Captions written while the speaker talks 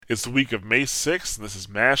It's the week of May 6th, and this is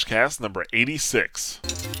MashCast number 86.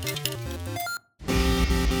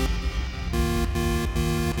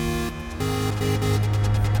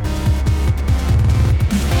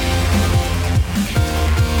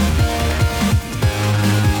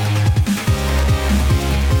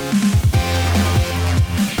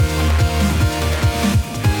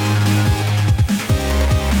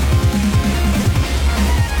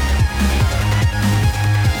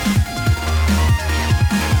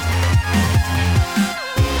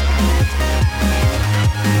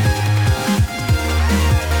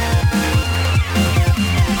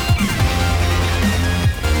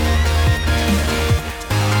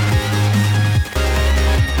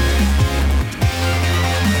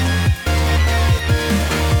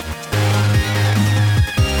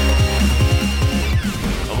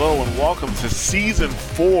 Hello and welcome to Season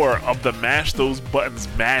 4 of the Mash Those Buttons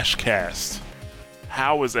MashCast.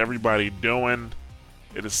 How is everybody doing?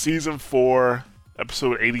 It is Season 4,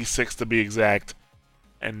 Episode 86 to be exact,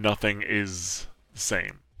 and nothing is the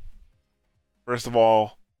same. First of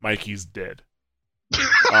all, Mikey's dead.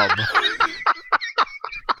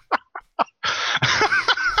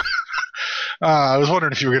 I was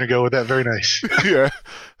wondering if you were going to go with that. Very nice. Yeah.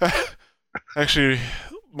 Actually,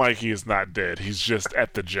 Mikey is not dead. He's just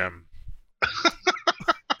at the gym.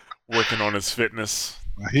 Working on his fitness.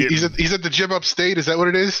 He's at the gym upstate. Is that what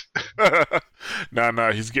it is?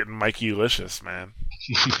 No, he's getting Mikey-licious, man.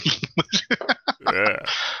 Yeah.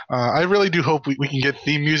 I really do hope we can get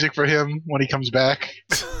theme music for him when he comes back.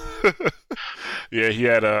 Yeah, he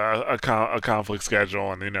had a conflict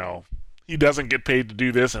schedule, and he doesn't get paid to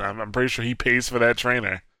do this, and I'm pretty sure he pays for that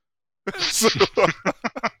trainer. So,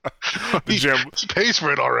 the gym he pays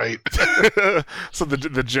for it, all right. So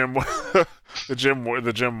the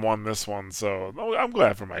gym won this one. So I'm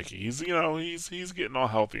glad for Mikey. He's getting all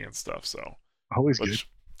healthy and stuff. So always good.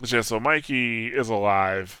 Yeah, so Mikey is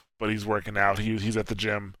alive, but he's working out. He's at the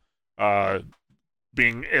gym.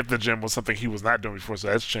 Being at the gym was something he was not doing before, so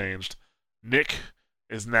that's changed. Nick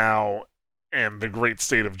is now in the great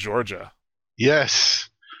state of Georgia. Yes.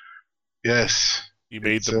 He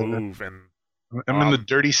made the move, and I'm in the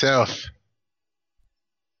dirty South.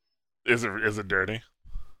 Is it dirty?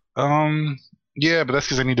 Yeah, but that's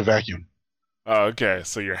because I need to vacuum. Oh, okay.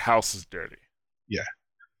 So your house is dirty. Yeah.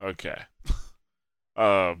 Okay.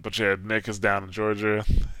 But yeah, Nick is down in Georgia,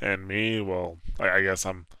 and me, well, I guess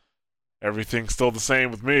everything's still the same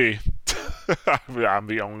with me. I'm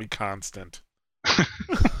the only constant.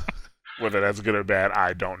 Whether that's good or bad,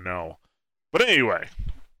 I don't know. But anyway,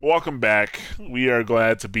 welcome back. We are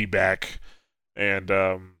glad to be back. And,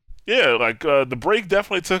 the break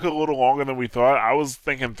definitely took a little longer than we thought. I was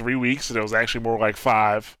thinking 3 weeks, and it was actually more like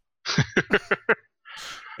 5.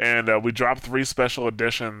 And we dropped 3 special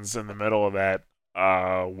editions in the middle of that,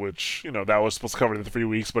 which, that was supposed to cover the 3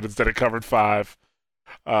 weeks, but instead it covered 5.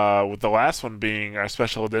 With the last one being our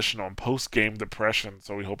special edition on post-game depression.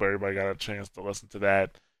 So we hope everybody got a chance to listen to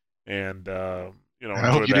that. And, I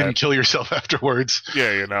hope you didn't kill yourself afterwards.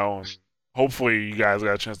 Yeah, and hopefully you guys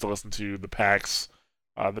got a chance to listen to the PAX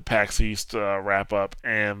East wrap-up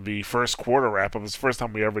and the first quarter wrap-up. It's the first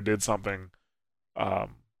time we ever did something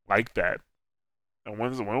like that. And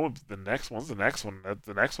when's the next one?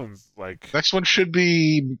 The next one's like... Next one should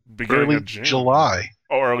be beginning early July.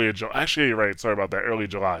 Oh, early July. Actually, you're right. Sorry about that. Early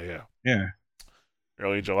July, yeah. Yeah.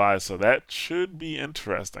 Early July, so that should be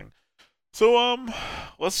interesting. So,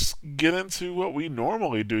 let's get into what we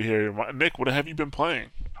normally do here. Nick, what have you been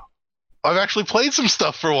playing? I've actually played some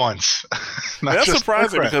stuff for once. That's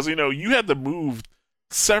surprising because, you had to move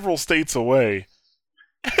several states away,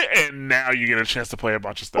 and now you get a chance to play a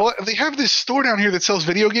bunch of stuff. Well, they have this store down here that sells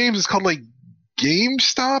video games. It's called,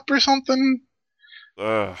 GameStop or something.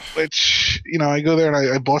 Which, I go there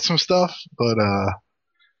and I bought some stuff, but,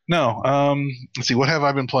 no. Let's see, what have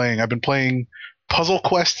I been playing? I've been playing Puzzle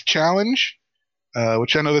Quest Challenge,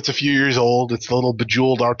 which I know that's a few years old. It's the little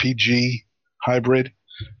Bejeweled RPG hybrid.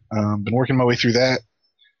 Been working my way through that.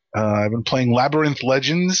 I've been playing Labyrinth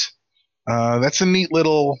Legends. That's a neat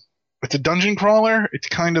little... It's a dungeon crawler. It's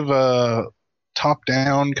kind of a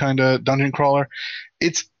top-down kind of dungeon crawler.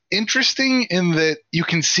 It's interesting in that you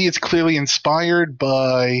can see it's clearly inspired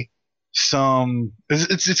by some...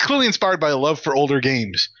 It's clearly inspired by a love for older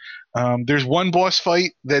games. There's one boss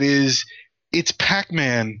fight that is... It's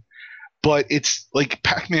Pac-Man, but it's like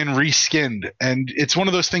Pac-Man reskinned, and it's one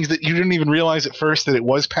of those things that you didn't even realize at first that it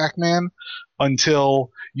was Pac-Man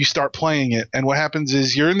until you start playing it. And what happens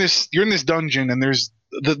is you're in this dungeon, and there's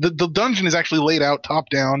the dungeon is actually laid out top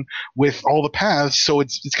down with all the paths, so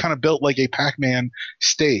it's kind of built like a Pac-Man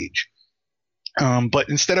stage. But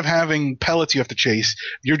instead of having pellets you have to chase,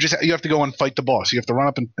 you have to go and fight the boss. You have to run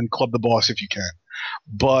up and club the boss if you can.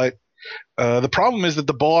 But the problem is that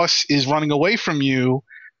the boss is running away from you,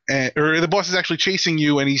 or the boss is actually chasing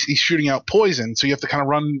you, and he's shooting out poison. So you have to kind of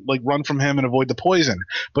run from him and avoid the poison.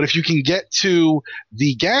 But if you can get to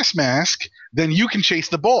the gas mask, then you can chase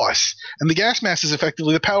the boss, and the gas mask is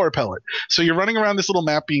effectively the power pellet. So you're running around this little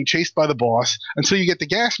map being chased by the boss until you get the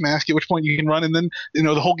gas mask, at which point you can run, and then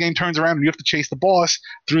the whole game turns around and you have to chase the boss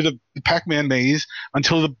through the Pac-Man maze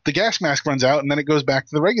until the gas mask runs out, and then it goes back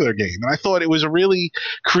to the regular game. And I thought it was a really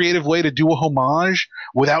creative way to do a homage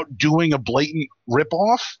without doing a blatant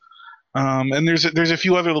ripoff. And there's a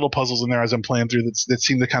few other little puzzles in there as I'm playing through that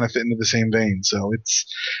seem to kind of fit into the same vein. So it's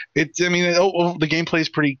I mean the gameplay is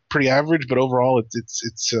pretty average, but overall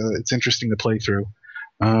it's interesting to play through.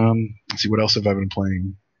 Let's see, what else have I been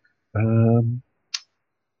playing?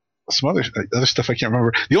 Some other stuff I can't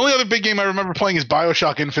remember. The only other big game I remember playing is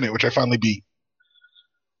BioShock Infinite, which I finally beat.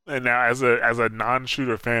 And now, as a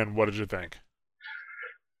non-shooter fan, what did you think?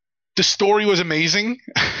 The story was amazing.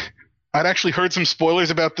 I'd actually heard some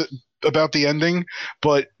spoilers about the ending,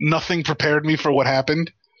 but nothing prepared me for what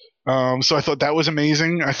happened. So I thought that was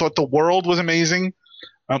amazing. I thought the world was amazing.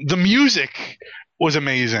 The music was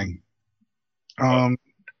amazing.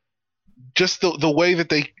 Just the way that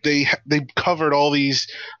they covered all these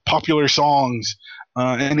popular songs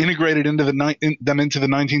and integrated them into the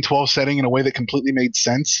 1912 setting in a way that completely made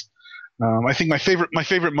sense. I think my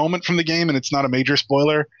favorite moment from the game, and it's not a major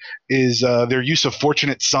spoiler, is their use of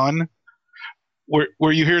 "Fortunate Son,"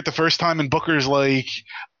 where you hear it the first time and Booker's like,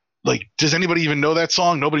 does anybody even know that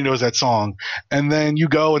song? Nobody knows that song. And then you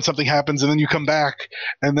go and something happens, and then you come back,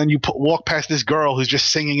 and then you walk past this girl who's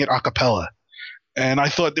just singing it a cappella. And I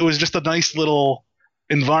thought it was just a nice little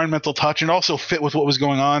environmental touch, and also fit with what was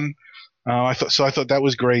going on. I thought that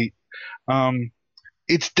was great.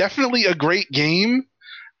 It's definitely a great game.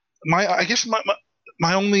 I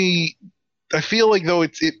feel like though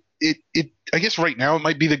I guess right now it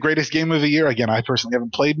might be the greatest game of the year. Again, I personally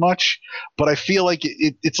haven't played much, but I feel like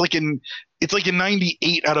it's like a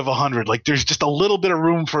 98 out of 100. Like there's just a little bit of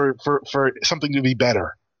room for something to be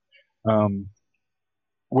better.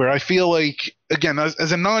 Where I feel like, again,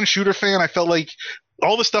 as a non-shooter fan, I felt like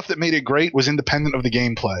all the stuff that made it great was independent of the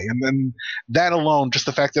gameplay, and then that alone, just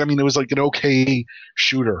the fact that it was like an okay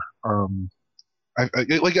shooter.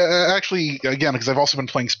 Actually, again, because I've also been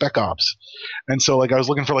playing Spec Ops, and so like I was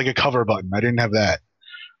looking for like a cover button. I didn't have that,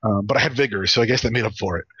 but I had vigor, so I guess that made up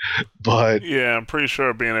for it. But yeah, I'm pretty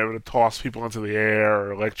sure being able to toss people into the air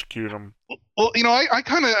or electrocute them. Well, I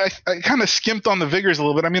kind of skimped on the vigors a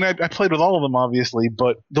little bit. I mean, I played with all of them, obviously,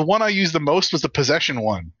 but the one I used the most was the possession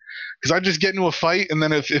one, because I'd just get into a fight, and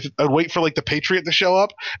then if I'd wait for like the Patriot to show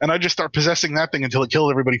up, and I'd just start possessing that thing until it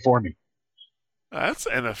killed everybody for me. That's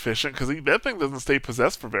inefficient, because that thing doesn't stay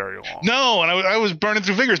possessed for very long. No, and I was burning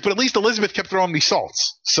through vigors, but at least Elizabeth kept throwing me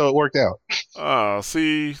salts, so it worked out. Oh,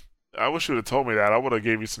 see, I wish you would have told me that. I would have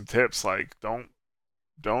gave you some tips, like don't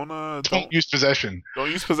use possession.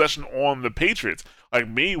 Don't use possession on the Patriots. Like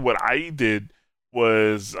me, what I did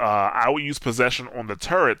was I would use possession on the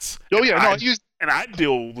turrets. Oh yeah, I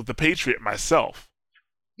deal with the Patriot myself.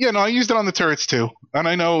 Yeah, no, I used it on the turrets too, and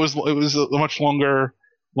I know it was a much longer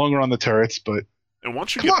on the turrets, but. And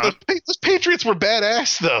once you those Patriots were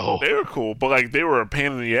badass though. They were cool, but like they were a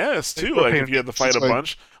pain in the ass too. Like if you had to fight a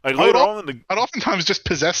bunch, like I'd oftentimes just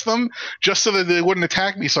possess them just so that they wouldn't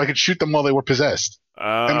attack me, so I could shoot them while they were possessed.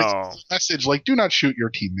 And the message like, do not shoot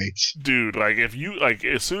your teammates, dude. Like if you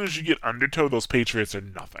as soon as you get Undertow, those Patriots are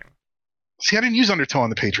nothing. See, I didn't use Undertow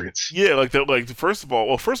on the Patriots. Yeah, first of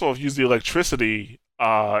all, if you use the electricity,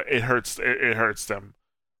 it hurts them,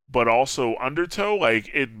 but also Undertow,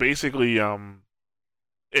 like it basically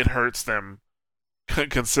it hurts them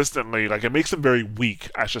consistently. Like it makes them very weak,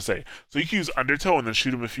 I should say. So you can use Undertow and then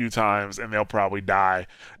shoot them a few times, and they'll probably die.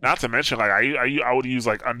 Not to mention, like I would use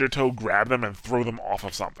like Undertow, grab them, and throw them off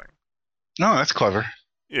of something. No, that's clever.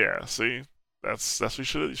 Yeah, see, that's what you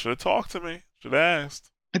should have talked to me. Should have asked.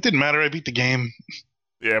 It didn't matter. I beat the game.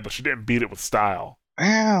 Yeah, but you didn't beat it with style.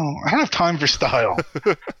 Well, I don't have time for style.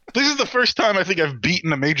 This is the first time I think I've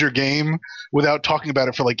beaten a major game without talking about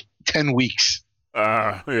it for like 10 weeks.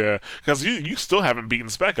 Yeah, because you still haven't beaten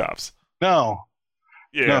Spec Ops. No.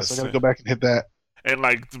 Yeah, no, so I gotta go back and hit that. And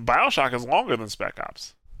like BioShock is longer than Spec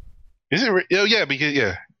Ops. Is it? Oh yeah,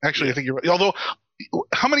 because actually I think you're right. Although,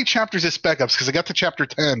 how many chapters is Spec Ops? Because I got to chapter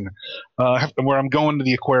 10, where I'm going to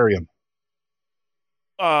the aquarium.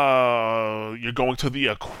 You're going to the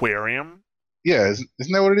aquarium? Yeah, isn't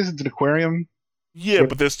that what it is? It's an aquarium. Yeah,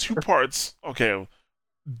 but there's two parts. Okay,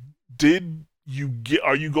 did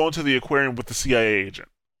are you going to the aquarium with the CIA agent?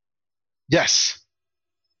 Yes.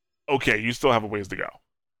 Okay, you still have a ways to go.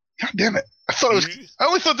 God damn it! I thought it was. You- I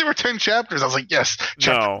only thought there were 10 chapters. I was like, yes.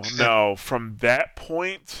 no. From that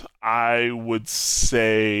point, I would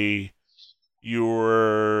say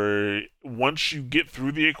once you get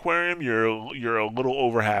through the aquarium, you're a little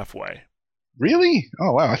over halfway. Really?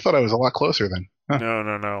 Oh wow! I thought I was a lot closer then. Huh.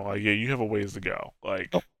 No. Like, yeah, you have a ways to go. Like,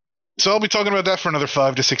 Oh. So I'll be talking about that for another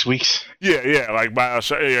 5 to 6 weeks. yeah. Like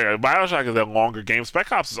Bioshock, yeah, Bioshock is a longer game.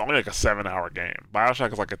 Spec Ops is only like a 7-hour game.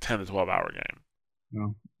 Bioshock is like a 10 to 12-hour game.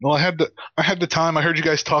 No. Well, I had the time. I heard you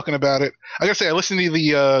guys talking about it. I gotta say, I listened to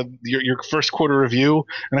the your first quarter review,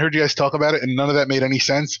 and I heard you guys talk about it, and none of that made any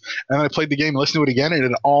sense. And then I played the game and listened to it again, and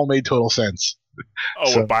it all made total sense. Oh,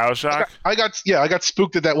 So, with Bioshock? I got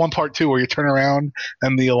spooked at that one part too, where you turn around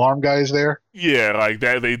and the alarm guy is there. Yeah, like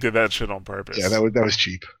that. They did that shit on purpose. Yeah, that was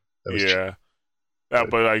cheap. That was cheap. Yeah.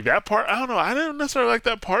 But like that part, I don't know. I didn't necessarily like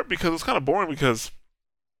that part because it's kind of boring because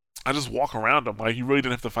I just walk around them. Like, you really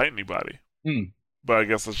didn't have to fight anybody. Hmm. But I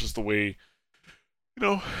guess that's just the way,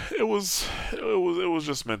 it was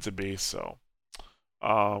just meant to be. So,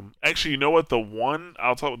 actually, you know what?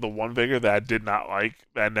 I'll talk about the one vigor that I did not like,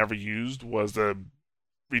 that I never used, was the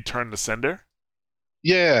Return to Sender.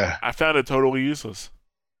 Yeah, I found it totally useless,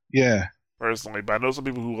 yeah. personally. But I know some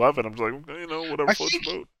people who love it. I'm just like, whatever I floats your think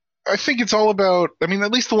boat. I think it's all about. I mean,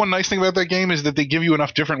 at least the one nice thing about that game is that they give you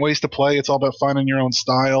enough different ways to play. It's all about finding your own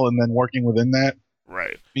style and then working within that.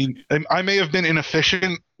 Right. I mean, I may have been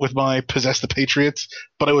inefficient with my Possess the Patriots,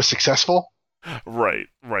 but I was successful. Right.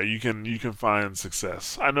 You can find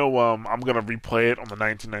success. I know. I'm gonna replay it on the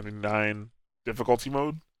 1999 difficulty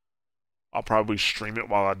mode. I'll probably stream it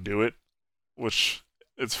while I do it, which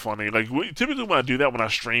it's funny. Like, typically when I do that, when I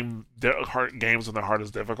stream hard games on the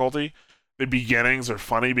hardest difficulty, the beginnings are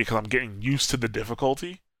funny because I'm getting used to the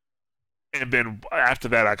difficulty, and then after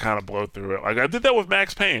that, I kind of blow through it. Like, I did that with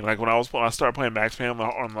Max Payne. Like, when I started playing Max Payne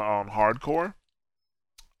on hardcore,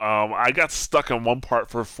 I got stuck in one part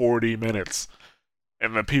for 40 minutes.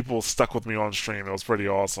 And then people stuck with me on stream. It was pretty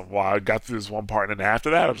awesome. Well, I got through this one part, and then after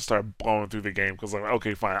that, I just started blowing through the game because, like,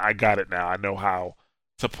 okay, fine, I got it now. I know how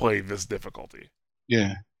to play this difficulty.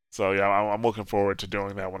 Yeah. So yeah, I'm looking forward to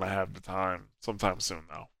doing that when I have the time, sometime soon,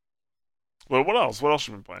 though. Well, what else? What else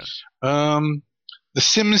you been playing? The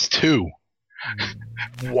Sims 2.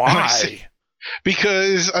 Why?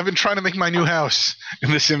 Because I've been trying to make my new house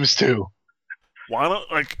in The Sims 2. Why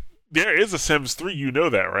not? Like, there is a Sims 3. You know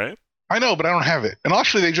that, right? I know, but I don't have it. And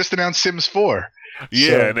actually, they just announced Sims 4. Yeah,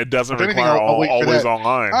 So, and it doesn't if anything, require I'll wait for always that.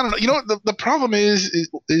 online. I don't know. You know what the problem is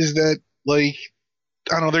that, like,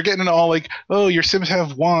 I don't know, they're getting into all like, oh, your Sims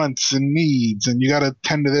have wants and needs and you gotta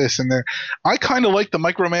tend to this and there. I kind of like the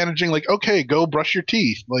micromanaging, like, okay, go brush your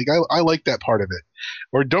teeth. Like, I like that part of it.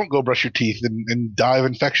 Or don't go brush your teeth and die of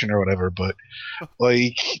infection or whatever. But,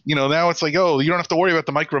 like, now it's like, oh, you don't have to worry about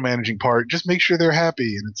the micromanaging part. Just make sure they're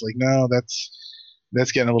happy. And it's like, no,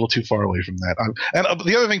 that's getting a little too far away from that. And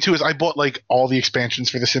the other thing, too, is I bought, like, all the expansions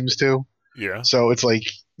for The Sims 2. Yeah. So it's like,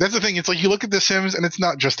 that's the thing. It's like you look at The Sims and it's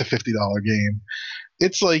not just a $50 game.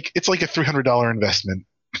 It's like a $300 investment.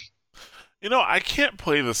 I can't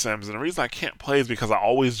play The Sims, and the reason I can't play is because I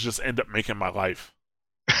always just end up making my life.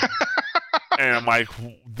 And I'm like,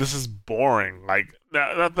 this is boring. Like,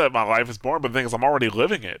 not that my life is boring, but the thing is, I'm already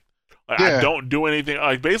living it. Like, Yeah. I don't do anything.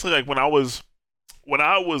 Like, basically, like when I was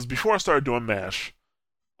before I started doing MASH,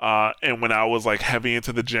 and when I was like heavy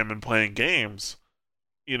into the gym and playing games,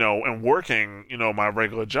 and working, my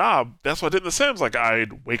regular job, that's what I did in The Sims. Like,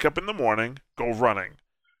 I'd wake up in the morning, go running,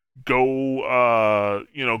 go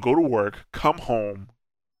to work, come home,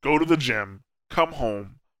 go to the gym, come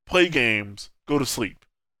home, play games, go to sleep.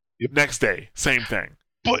 Yep. Next day, same thing.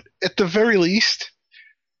 But at the very least,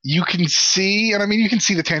 you can see, and I mean, you can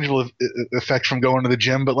see the tangible effect from going to the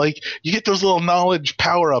gym, but like, you get those little knowledge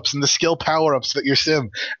power ups and the skill power ups that your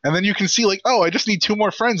sim, and then you can see, like, oh, I just need 2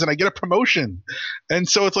 more friends and I get a promotion. And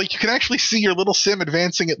so it's like you can actually see your little sim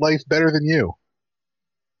advancing at life better than you.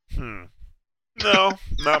 No,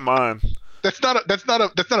 not mine. That's not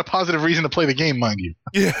a positive reason to play the game, mind you.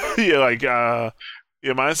 Yeah, like,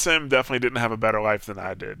 my sim definitely didn't have a better life than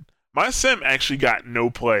I did. My sim actually got no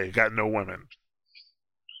play, got no women.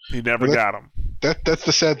 He never got them. That's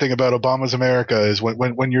the sad thing about Obama's America is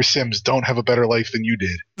when your Sims don't have a better life than you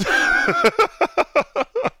did.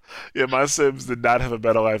 Yeah, my Sims did not have a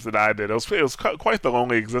better life than I did. It was quite the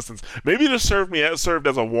lonely existence. Maybe it served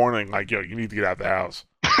as a warning, like, yo, you need to get out the house.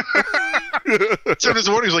 So there's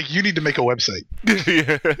one who's like, you need to make a website.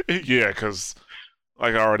 Yeah, because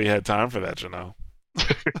like I already had time for that,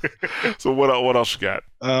 So what else you got?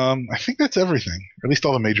 I think that's everything, or at least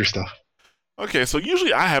all the major stuff. Okay, so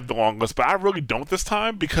usually I have the long list, but I really don't this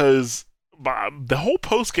time because the whole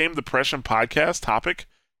post game depression podcast topic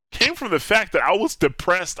came from the fact that I was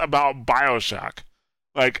depressed about Bioshock.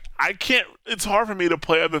 Like, I can't, it's hard for me to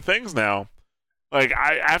play other things now. Like,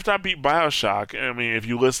 after I beat Bioshock, I mean, if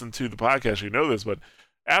you listen to the podcast, you know this, but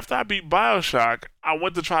after I beat Bioshock, I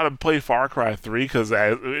went to try to play Far Cry 3 because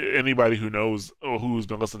anybody who knows or who's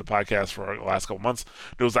been listening to podcasts for the last couple months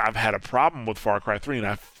knows that I've had a problem with Far Cry 3.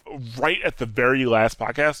 And right at the very last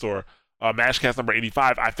podcast, or Mashcast number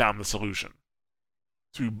 85, I found the solution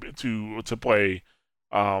to play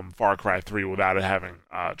Far Cry 3 without it having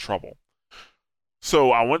trouble.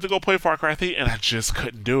 So I went to go play Far Cry 3, and I just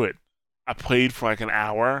couldn't do it. I played for like an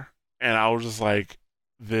hour, and I was just like,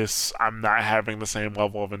 I'm not having the same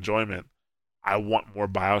level of enjoyment. I want more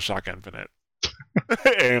Bioshock Infinite.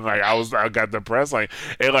 And like I got depressed.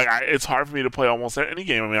 It's hard for me to play almost any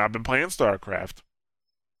game. I mean, I've been playing StarCraft.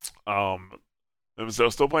 I'm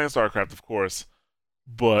still playing StarCraft, of course.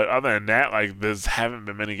 But other than that, like there's haven't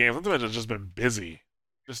been many games. Sometimes I've just been busy.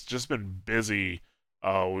 Just been busy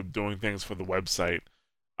with doing things for the website.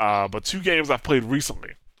 But two games I've played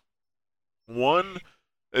recently. One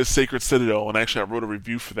is Sacred Citadel, and actually I wrote a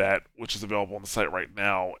review for that, which is available on the site right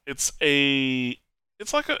now. It's a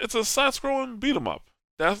side-scrolling beat 'em up.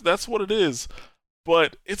 That's what it is.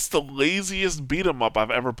 But it's the laziest beat 'em up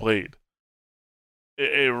I've ever played.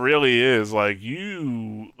 It really is.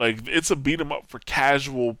 It's a beat 'em up for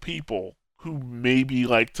casual people who maybe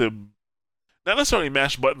like to not necessarily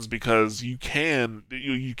mash buttons because you can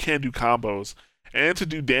do combos, and to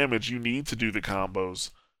do damage you need to do the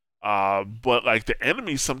combos. But like the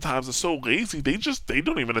enemies sometimes are so lazy they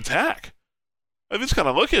don't even attack. They just kind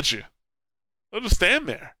of look at you. They'll just stand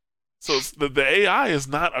there. So the AI is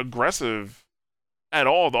not aggressive at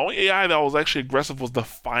all. The only AI that was actually aggressive was the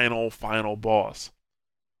final boss.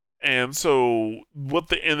 And so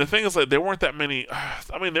the thing is, like, there weren't that many.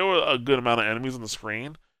 I mean, there were a good amount of enemies on the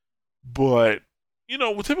screen, but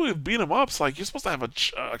typically with beat 'em ups, like you're supposed to have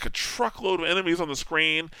a truckload of enemies on the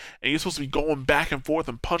screen, and you're supposed to be going back and forth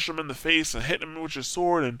and punching them in the face and hitting them with your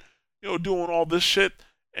sword and doing all this shit,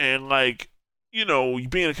 and like you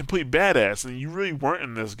being a complete badass, and you really weren't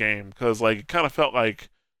in this game because like it kind of felt like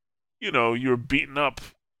you were beating up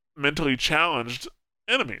mentally challenged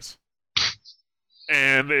enemies.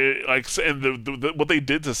 And what they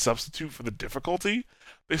did to substitute for the difficulty,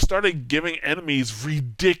 they started giving enemies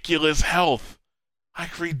ridiculous health,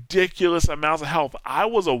 like ridiculous amounts of health. I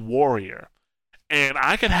was a warrior, and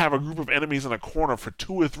I could have a group of enemies in a corner for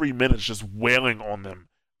 2 or 3 minutes just wailing on them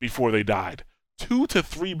before they died. 2 to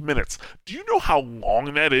 3 minutes. Do you know how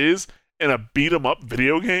long that is in a beat 'em up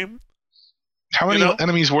video game? How many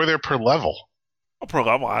enemies were there per level? Per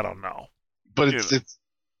level, I don't know. But it's.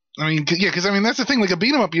 I mean, yeah, because I mean that's the thing. Like a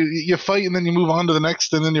beat 'em up, you fight and then you move on to the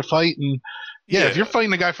next, and then you fight, and if you're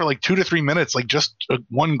fighting a guy for like 2 to 3 minutes, like just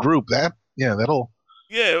one group, that'll.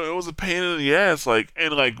 Yeah, it was a pain in the ass. I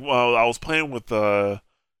was playing with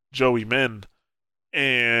Joey Min,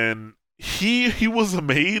 and he was a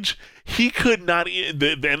mage. He could not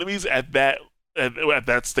the enemies at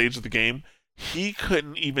that stage of the game. He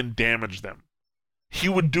couldn't even damage them. He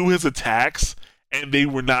would do his attacks, and they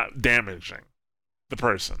were not damaging the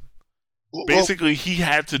person. Basically, he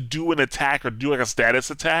had to do an attack or do like a status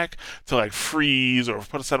attack to like freeze or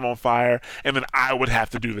set him on fire, and then I would have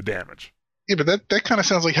to do the damage. Yeah, but that kind of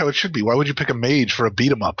sounds like how it should be. Why would you pick a mage for a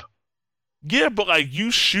beat 'em up? Yeah, but like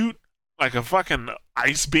you shoot like a fucking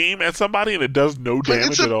ice beam at somebody and it does no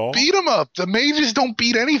damage at all. Beat 'em up. The mages don't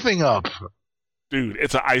beat anything up. Dude,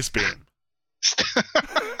 it's an ice beam.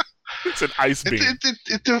 It's an ice beam.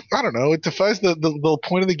 I don't know. It defies the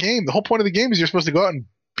point of the game. The whole point of the game is you're supposed to go out and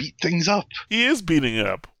beat things up. He is beating it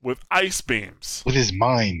up with ice beams. With his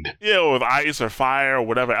mind. Yeah, with ice or fire or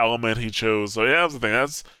whatever element he chose. So yeah, that's the thing.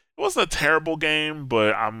 It wasn't a terrible game,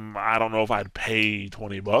 but I don't know if I'd pay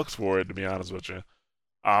 $20 for it, to be honest with you.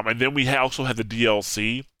 And then we also had the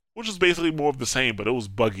DLC, which was basically more of the same, but it was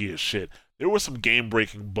buggy as shit. There were some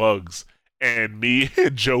game-breaking bugs, and me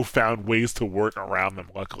and Joe found ways to work around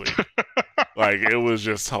them, luckily. Like, it was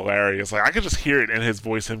just hilarious. Like, I could just hear it in his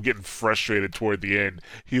voice, him getting frustrated toward the end.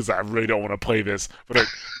 He's like, I really don't want to play this, but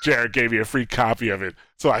Jared gave me a free copy of it,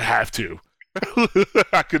 so I have to.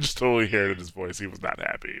 I could just totally hear it in his voice. He was not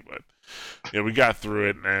happy, but yeah, we got through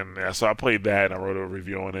it, and yeah, so I played that, and I wrote a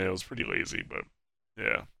review on it. It was pretty lazy, but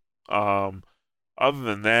yeah. Other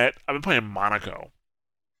than that, I've been playing Monaco.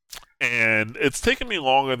 And it's taken me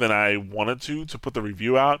longer than I wanted to put the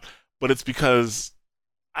review out, but it's because,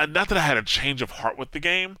 not that I had a change of heart with the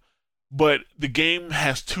game, but the game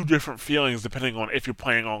has two different feelings depending on if you're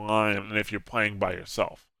playing online and if you're playing by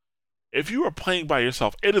yourself. If you are playing by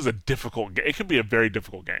yourself, it is a difficult game. It can be a very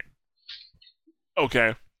difficult game.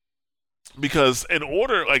 Okay, because in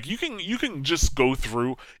order, like you can just go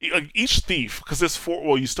through like each thief, because there's four.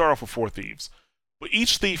 Well, you start off with four thieves, but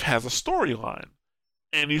each thief has a storyline,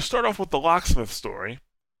 and you start off with the locksmith story.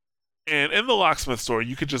 And in the locksmith story,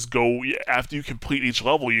 you could just go after you complete each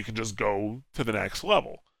level. You can just go to the next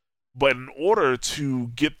level. But in order to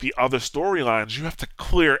get the other storylines, you have to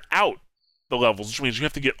clear out the levels, which means you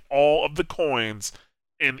have to get all of the coins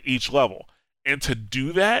in each level. And to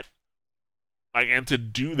do that,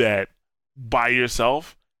 by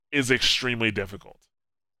yourself is extremely difficult.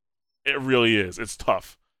 It really is. It's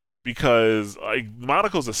tough because like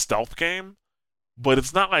Monaco's a stealth game, but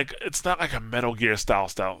it's not like a Metal Gear style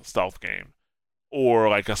stealth game or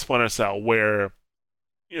like a Splinter Cell where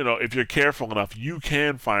if you're careful enough, you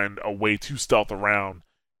can find a way to stealth around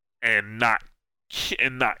and not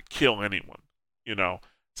kill anyone.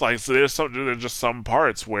 It's like there's just some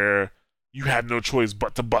parts where you have no choice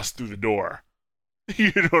but to bust through the door.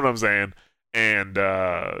 You know what I'm saying? And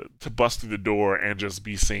to bust through the door and just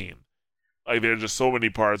be seen. Like there's just so many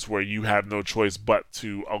parts where you have no choice but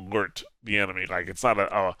to alert the enemy. Like it's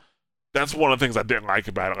not that's one of the things I didn't like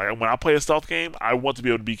about it. Like when I play a stealth game, I want to be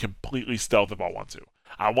able to be completely stealth if I want to.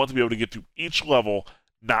 I want to be able to get through each level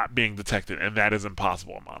not being detected, and that is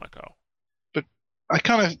impossible in Monaco. But I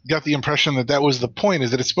kind of got the impression that was the point,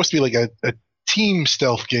 is that it's supposed to be like a team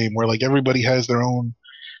stealth game where like everybody has their own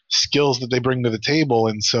skills that they bring to the table,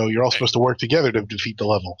 and so you're all supposed to work together to defeat the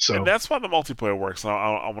level. So and that's why the multiplayer works. And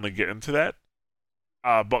I want to get into that.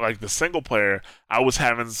 But like the single player, I wasn't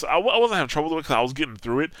having trouble with it because I was getting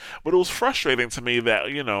through it. But it was frustrating to me that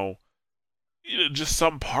just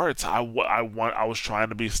some parts I was trying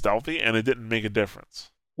to be stealthy and it didn't make a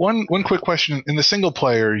difference. One quick question: in the single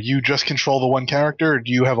player, you just control the one character, or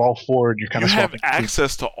do you have all four and you're kind You of have swapping?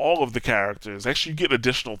 access to all of the characters. Actually, you get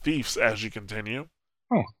additional thieves as you continue.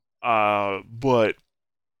 Oh. But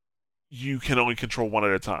you can only control one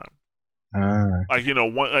at a time. Like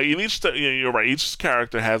one in each. You're right. Each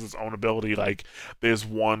character has its own ability. Like there's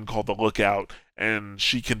one called the Lookout, and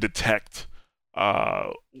she can detect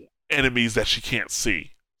enemies that she can't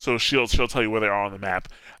see. So she'll tell you where they are on the map.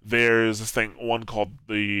 There's this one called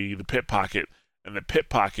the Pickpocket, and the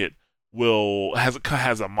Pickpocket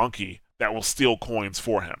has a monkey that will steal coins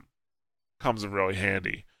for him. Comes in really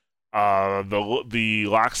handy. The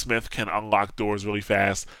locksmith can unlock doors really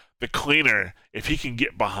fast. The cleaner, if he can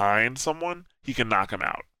get behind someone, he can knock him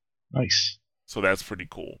out. Nice. So that's pretty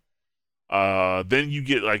cool. Then you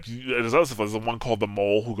get like there's other stuff. There's one called the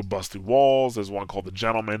Mole who can bust through walls. There's one called the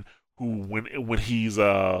Gentleman who, when he's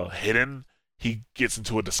hidden, he gets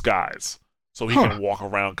into a disguise, so he can walk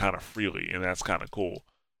around kind of freely, and that's kind of cool.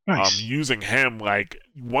 Nice. Using him, like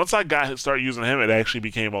once I started using him, it actually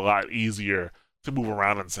became a lot easier to move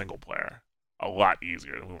around in single player. A lot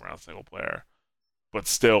easier to move around single player. But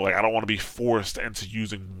still, like I don't want to be forced into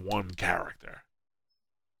using one character.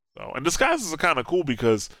 So, and disguises are kind of cool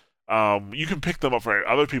because you can pick them up for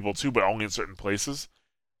other people too, but only in certain places.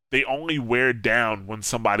 They only wear down when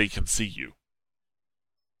somebody can see you.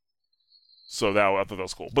 So I thought that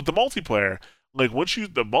was cool. But the multiplayer, like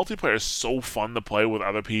the multiplayer is so fun to play with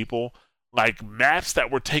other people. Like maps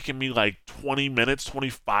that were taking me like 20 minutes,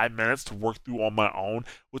 25 minutes to work through on my own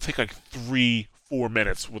would take like 3-4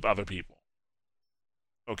 minutes with other people.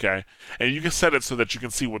 Okay, and you can set it so that you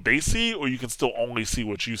can see what they see, or you can still only see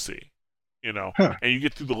what you see. And you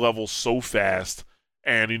get through the levels so fast,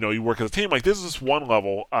 and you work as a team. Like there's this one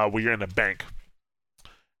level where you're in a bank,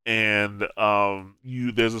 and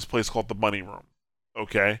there's this place called the Money Room.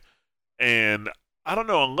 Okay, and I don't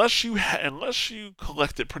know, unless you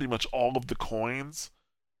collected pretty much all of the coins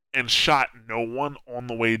and shot no one on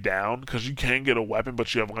the way down, because you can get a weapon,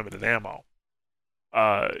 but you have limited ammo.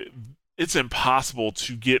 It's impossible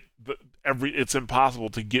to get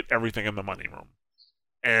everything in the Money Room,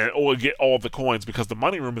 or get all of the coins, because the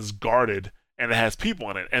Money Room is guarded and it has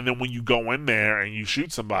people in it. And then when you go in there and you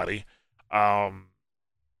shoot somebody,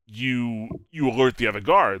 you alert the other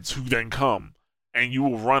guards, who then come, and you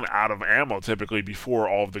will run out of ammo typically before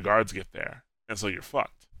all of the guards get there, and so you're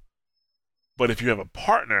fucked. But if you have a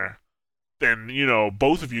partner, then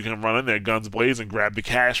both of you can run in there guns blazing, grab the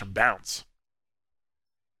cash, and bounce.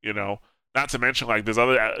 Not to mention, like, there's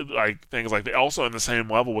other like things like also in the same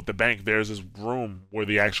level with the bank. There's this room where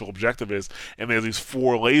the actual objective is, and there's these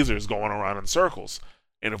 4 lasers going around in circles.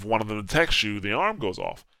 And if one of them detects you, the alarm goes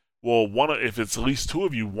off. Well, if it's at least 2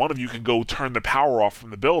 of you, one of you can go turn the power off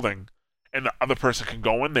from the building, and the other person can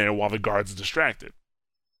go in there while the guard's distracted.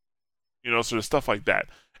 So there's stuff like that.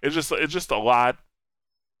 It's just a lot.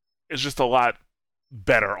 It's just a lot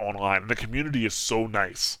better online. And the community is so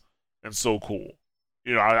nice and so cool.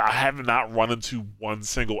 I have not run into one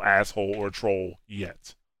single asshole or troll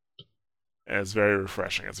yet. And it's very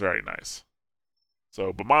refreshing. It's very nice.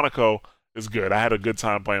 So, but Monaco is good. I had a good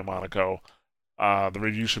time playing Monaco. The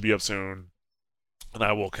review should be up soon, and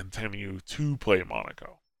I will continue to play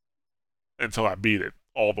Monaco until I beat it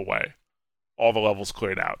all the way, all the levels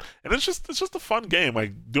cleared out. And it's just a fun game.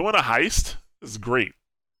 Like doing a heist is great.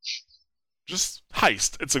 Just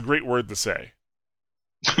heist. It's a great word to say.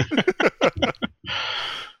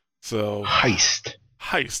 So Heist.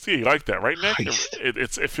 heist. Yeah, you like that, right, Nick?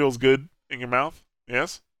 Heist. It feels good in your mouth.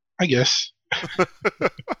 Yes. I guess.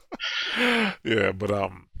 Yeah, but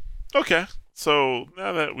okay. So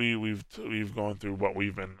now that we've gone through what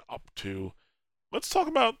we've been up to, let's talk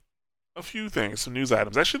about a few things, some news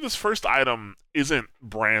items. Actually, this first item isn't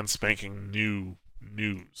brand spanking new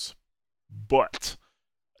news, but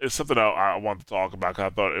it's something I wanted to talk about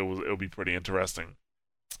because I thought it would be pretty interesting.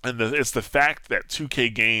 And it's the fact that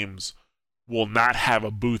 2K Games will not have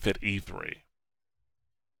a booth at E3.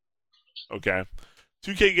 Okay,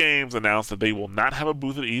 2K Games announced that they will not have a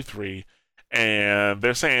booth at E3, and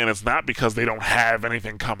they're saying it's not because they don't have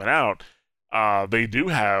anything coming out. They do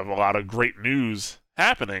have a lot of great news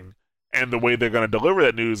happening, and the way they're going to deliver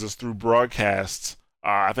that news is through broadcasts.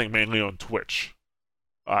 I think mainly on Twitch,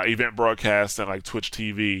 event broadcasts and like Twitch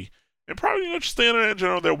TV, and probably just the internet in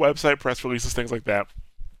general, their website, press releases, things like that.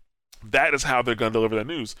 That is how they're going to deliver that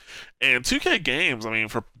news. And 2K Games, I mean,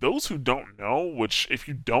 for those who don't know, which if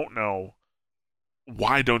you don't know,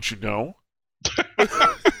 why don't you know? but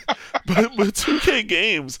 2K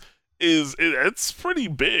Games it's pretty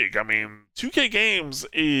big. I mean, 2K Games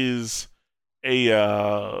is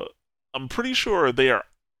I'm pretty sure they are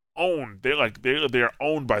owned. They're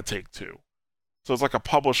owned by Take-Two. So it's like a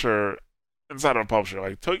publisher inside of a publisher.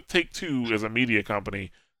 Like Take-Two is a media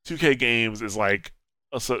company. 2K Games is like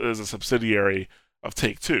is a subsidiary of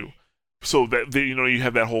Take-Two. So that you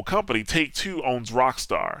have that whole company. Take-Two owns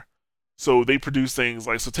Rockstar. So they produce things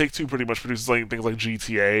like Take-Two pretty much produces things like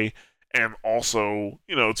GTA and also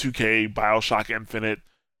 2K, BioShock Infinite,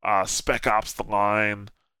 Spec Ops: The Line,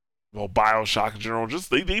 well BioShock in general.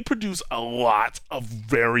 Just they produce a lot of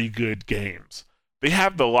very good games. They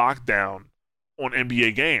have the lockdown on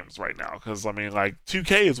NBA games right now because I mean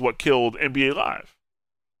 2K is what killed NBA Live.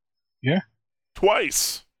 Yeah.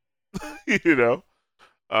 Twice. you know.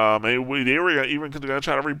 They were even going to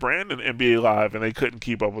try to rebrand an NBA Live, and they couldn't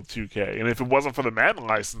keep up with 2K. And if it wasn't for the Madden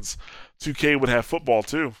license, 2K would have football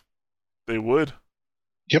too. They would.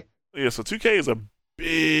 Yep. Yeah, so 2K is a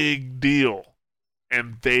big deal,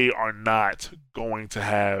 and they are not going to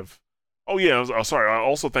have. Oh yeah, sorry.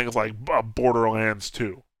 Also things like Borderlands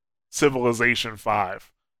 2, Civilization 5,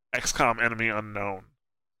 XCOM: Enemy Unknown.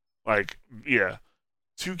 Yeah,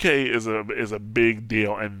 2K is a big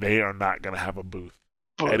deal, and they are not going to have a booth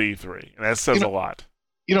at E3, and that says a lot.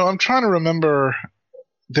 I'm trying to remember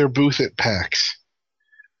their booth at PAX,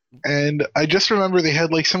 and I just remember they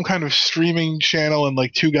had some kind of streaming channel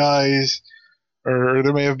and two guys, or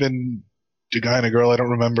there may have been a guy and a girl. I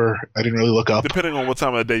don't remember. I didn't really look up. Depending on what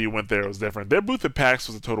time of the day you went there, it was different. Their booth at PAX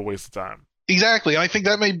was a total waste of time. Exactly, and I think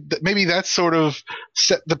that maybe that sort of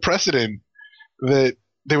set the precedent that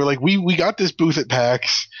they were like, we got this booth at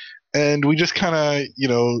PAX, and we just kind of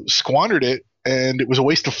squandered it. And it was a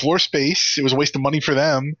waste of floor space. It was a waste of money for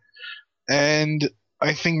them. And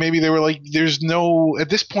I think maybe they were like, at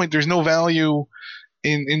this point, there's no value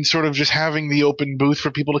in sort of just having the open booth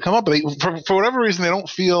for people to come up. But for whatever reason, they didn't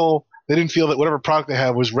feel that whatever product they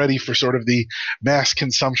have was ready for sort of the mass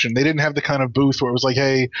consumption. They didn't have the kind of booth where it was like,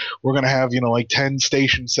 hey, we're going to have, 10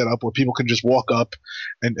 stations set up where people can just walk up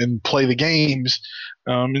and play the games.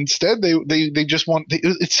 Instead, they just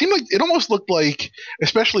it seemed like it almost looked like,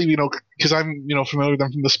 especially because I'm familiar with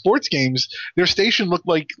them from the sports games, their station looked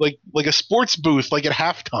like a sports booth at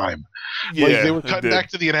halftime. Yeah, they were cutting back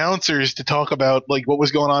to the announcers to talk about what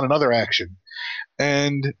was going on in other action,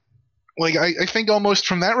 and I think almost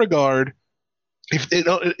from that regard, if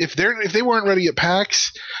they weren't ready at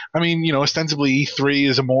PAX, I mean ostensibly E3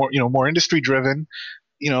 is a more industry driven,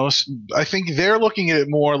 I think they're looking at it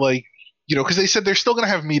more because they said they're still going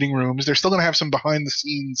to have meeting rooms. They're still going to have some behind the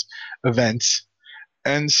scenes events.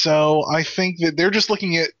 And so I think that they're just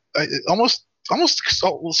looking at almost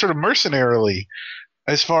sort of mercenarily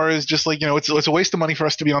as far as just it's a waste of money for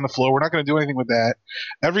us to be on the floor. We're not going to do anything with that.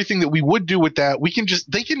 Everything that we would do with that,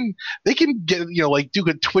 they can get, do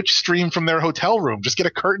a Twitch stream from their hotel room. Just get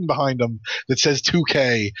a curtain behind them that says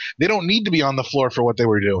 2K. They don't need to be on the floor for what they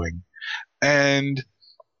were doing. And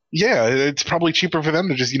yeah, it's probably cheaper for them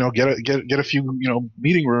to just get a few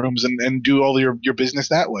meeting rooms and do all your business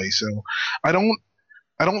that way. So I don't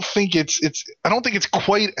I don't think I don't think it's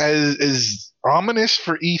quite as ominous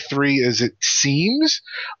for E3 as it seems.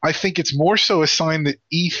 I think it's more so a sign that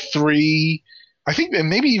E3, I think, and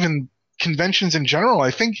maybe even conventions in general.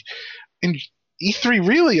 I think in E3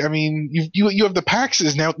 really, I mean, you have the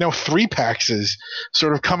PAXs now three PAXs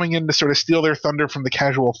sort of coming in to sort of steal their thunder from the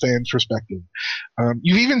casual fans perspective.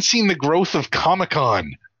 You've even seen the growth of Comic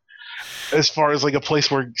Con as far as like a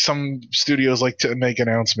place where some studios like to make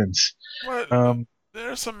announcements. What? Um, There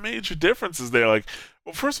are some major differences there. Like,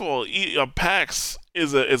 well, first of all, PAX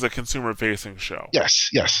is a consumer facing show, yes,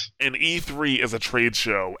 yes. and E3 is a trade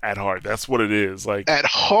show at heart. That's what it is. Like, At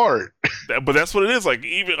heart, but that's what it is.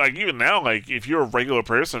 Even now, like if you're a regular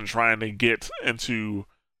person trying to get into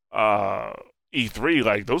uh E3,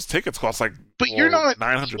 like those tickets cost like but you're not.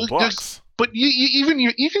 900 There's, bucks but even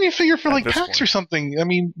you figure for at like this PAX or point. something.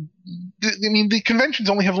 The conventions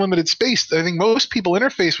only have limited space. I think most people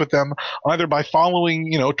interface with them either by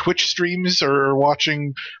following Twitch streams or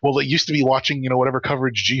watching. Well, it used to be watching whatever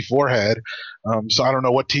coverage G4 had. So I don't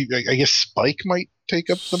know what TV. I guess Spike might take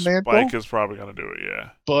up the mantle. Spike is probably gonna do it. Yeah.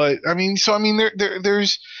 But I mean, so I mean,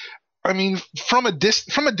 there's. I mean, from a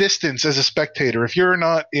distance as a spectator, if you're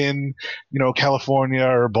not in, California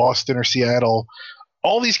or Boston or Seattle,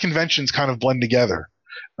 all these conventions kind of blend together.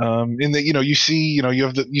 In that you see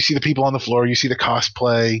the people on the floor, you see the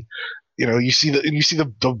cosplay, you see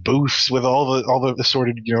the booths with all the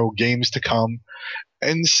assorted games to come,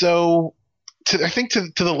 and so I think to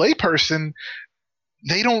the layperson,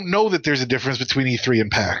 they don't know that there's a difference between E3 and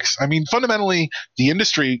PAX. I mean, fundamentally, the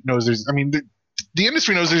industry knows there's. I mean, the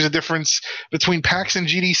industry knows there's a difference between PAX and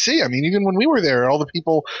GDC. I mean, even when we were there, all the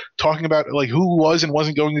people talking about like who was and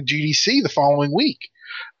wasn't going to GDC the following week.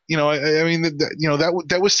 I mean,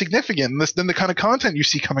 that was significant. And then the kind of content you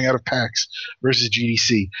see coming out of PAX versus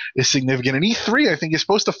GDC is significant. And E3, I think, is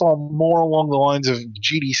supposed to fall more along the lines of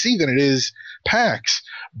GDC than it is PAX,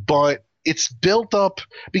 but it's built up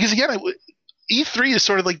because again, E3 is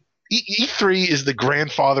sort of like E3 is the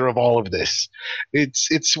grandfather of all of this.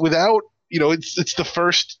 It's without it's the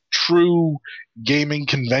first true gaming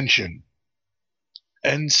convention,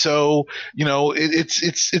 and so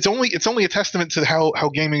it's only a testament to how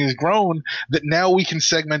gaming has grown that now we can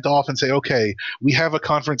segment off and say, okay, we have a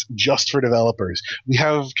conference just for developers, we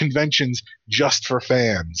have conventions just for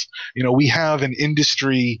fans, we have an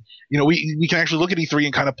industry, we can actually look at E3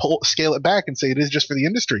 and kind of scale it back and say it is just for the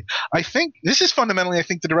industry. I think this is fundamentally, I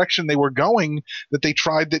think, the direction they were going, that they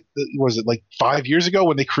tried that was it like 5 years ago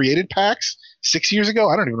when they created PAX, 6 years ago,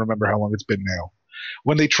 I don't even remember how long it's been now,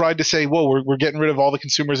 when they tried to say, "Whoa, we're getting rid of all the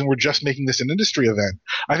consumers and we're just making this an industry event."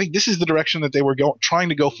 I think this is the direction that they were trying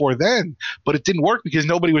to go for then, but it didn't work because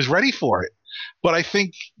nobody was ready for it. But I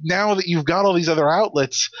think now that you've got all these other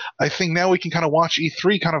outlets, I think now we can kind of watch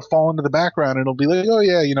E3 kind of fall into the background, and it'll be like, oh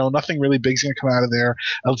yeah, nothing really big's going to come out of there.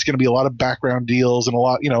 It's going to be a lot of background deals and a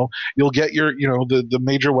lot, you'll get your, the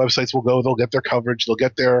major websites will go, they'll get their coverage, they'll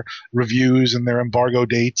get their reviews and their embargo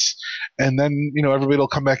dates, and then everybody will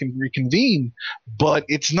come back and reconvene. But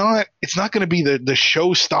it's not going to be the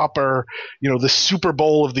showstopper, the Super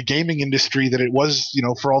Bowl of the gaming industry that it was,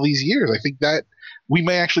 for all these years. I think that we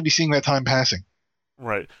may actually be seeing that time passing.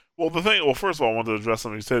 Right. Well, first of all, I wanted to address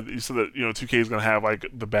something. You said that 2K is gonna have like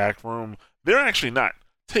the back room. They're actually not.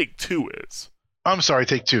 Take Two is. I'm sorry,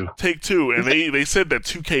 Take Two. Take Two, and they said that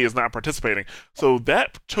 2K is not participating. So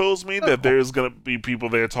that tells me that there's gonna be people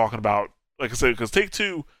there talking about, like I said, because Take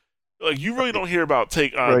Two, like you really don't hear about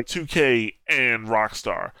Right. 2K and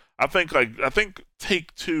Rockstar. I think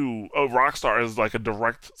Take Two, Rockstar is like a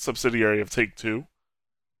direct subsidiary of Take Two,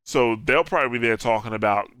 so they'll probably be there talking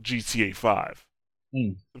about GTA 5.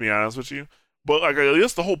 Hmm. To be honest with you, but like I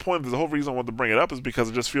guess the whole point, the whole reason I wanted to bring it up is because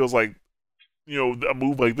it just feels like a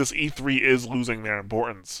move like this, E3 is losing their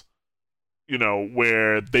importance.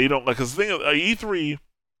 Where they don't like, because the thing E3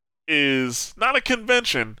 is not a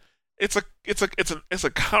convention. It's a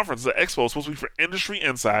conference. The expo is supposed to be for industry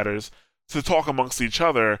insiders to talk amongst each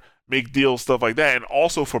other, make deals, stuff like that, and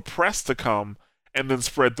also for press to come and then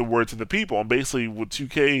spread the word to the people. And basically, with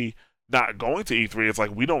 2K not going to E3, it's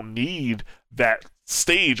like we don't need that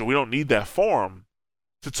stage, or we don't need that forum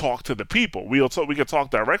to talk to the people. We can talk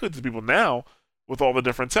directly to people now with all the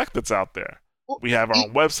different tech that's out there. Well, We have our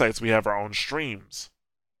own websites. We have our own streams.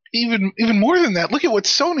 even more than that, look at what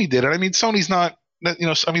Sony did. And I mean, Sony's not. I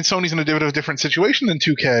mean, Sony's in a bit of a different situation than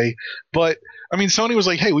 2K, but I mean, Sony was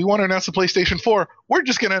like, "Hey, we want to announce the PlayStation 4. We're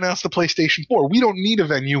just going to announce the PlayStation 4. We don't need a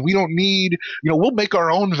venue. We don't need, we'll make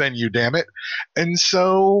our own venue. Damn it!" And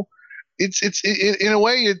so in a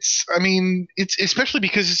way, it's, I mean, it's especially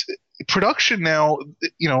because production now,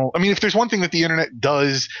 I mean, if there's one thing that the internet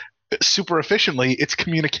does super efficiently, it's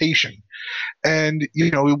communication. And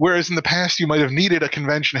whereas in the past you might have needed a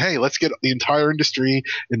convention, hey, let's get the entire industry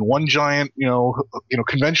in one giant,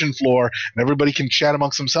 convention floor, and everybody can chat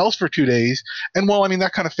amongst themselves for 2 days. And well, I mean,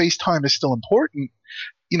 that kind of face time is still important.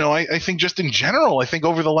 I think just in general, I think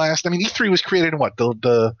over the last, I mean, E3 was created in what,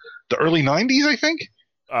 the early '90s, I think.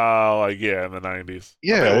 Like yeah, in the '90s.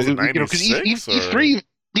 Yeah, Was it because '96 or E3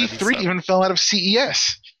 '97? even fell out of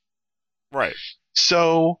CES. Right.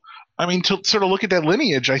 So, I mean, to sort of look at that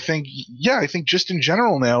lineage, I think, yeah, I think just in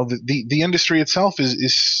general now, the industry itself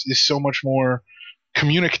is so much more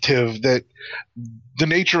communicative, that the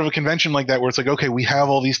nature of a convention like that, where it's like, okay, we have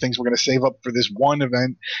all these things we're going to save up for this one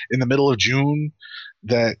event in the middle of June,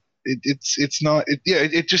 that it's not,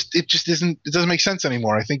 it just isn't, it doesn't make sense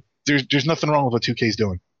anymore. I think there's nothing wrong with what 2K is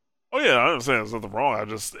doing. Oh yeah, I understand there's nothing wrong. I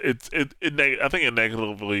just I think it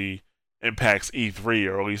negatively impacts E3,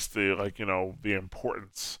 or at least the the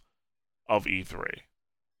importance of E3.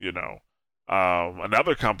 You know,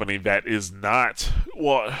 another company that is not,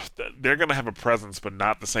 well, they're gonna have a presence, but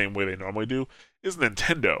not the same way they normally do, is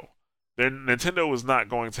Nintendo. Nintendo is not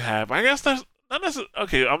going to have. I guess that's not necessarily.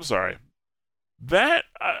 Okay, I'm sorry. That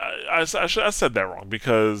I said that wrong,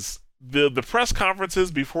 because the press conferences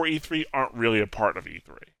before E3 aren't really a part of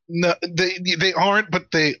E3. No, they aren't,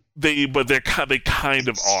 but they kind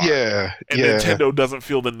of are. Yeah, and yeah. Nintendo doesn't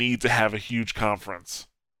feel the need to have a huge conference,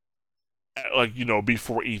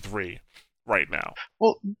 before E3 right now.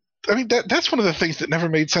 Well, I mean, that's one of the things that never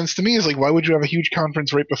made sense to me, is like, why would you have a huge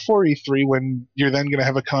conference right before E3 when you're then going to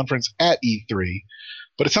have a conference at E3?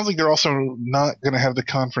 But it sounds like they're also not going to have the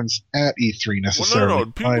conference at E3 necessarily. Well,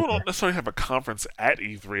 no. People don't necessarily have a conference at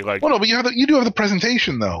E3. Well, no, but you do have the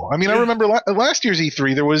presentation, though. I mean, yeah. I remember last year's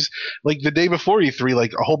E3, there was, like, the day before E3,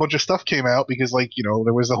 like, a whole bunch of stuff came out because, like,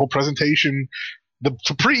 there was the whole presentation, the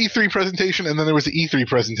pre-E3 presentation, and then there was the E3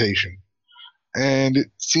 presentation. And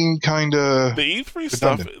it seemed kind of the E3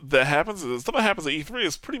 stuff that happens at E3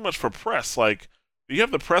 is pretty much for press. Like, you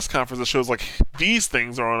have the press conference that shows, like, these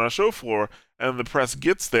things are on a show floor, and the press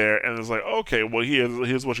gets there and is like, okay, well,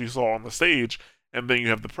 here's what you saw on the stage, and then you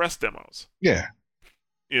have the press demos. Yeah.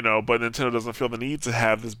 But Nintendo doesn't feel the need to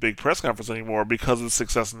have this big press conference anymore because of the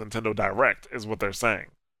success of Nintendo Direct, is what they're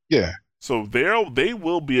saying. Yeah. So they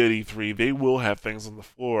will be at E3, they will have things on the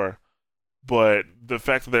floor, but the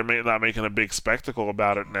fact that they're not making a big spectacle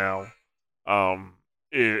about it now,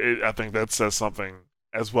 I think that says something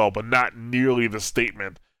as well, but not nearly the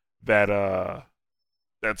statement that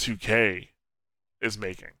 2K is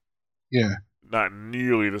making. Yeah. Not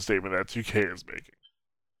nearly the statement that 2K is making.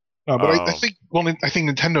 No, but I think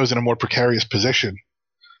Nintendo's in a more precarious position.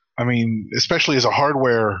 I mean, especially as a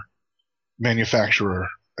hardware manufacturer.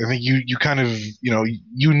 I think you kind of,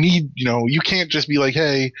 you need, you can't just be like,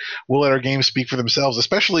 hey, we'll let our games speak for themselves,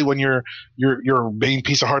 especially when your main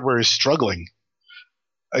piece of hardware is struggling.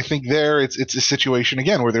 I think it's a situation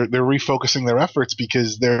again where they're refocusing their efforts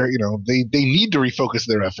because they need to refocus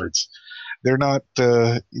their efforts. They're not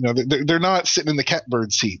they're not sitting in the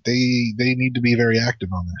catbird seat. They need to be very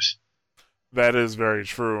active on this. That is very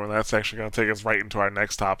true, and that's actually going to take us right into our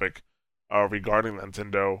next topic regarding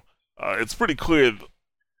Nintendo. It's pretty clear,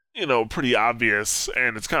 pretty obvious,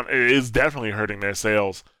 and it is definitely hurting their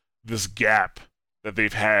sales, this gap that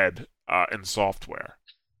they've had in software.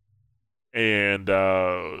 And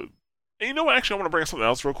actually, I want to bring up something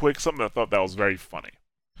else real quick, something I thought that was very funny.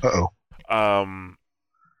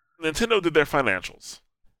 Nintendo did their financials.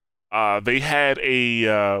 They had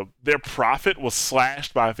their profit was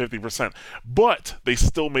slashed by 50%, but they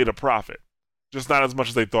still made a profit, just not as much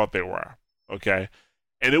as they thought they were. Okay,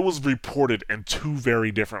 and it was reported in two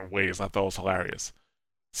very different ways. I thought it was hilarious.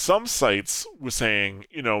 Some sites were saying,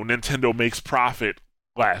 Nintendo makes profit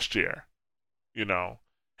last year,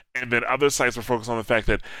 and then other sites were focused on the fact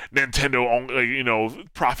that Nintendo only,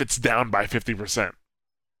 profits down by 50%,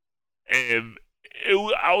 and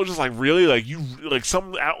I was just like, really?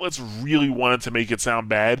 Some outlets really wanted to make it sound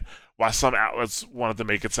bad, while some outlets wanted to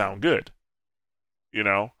make it sound good.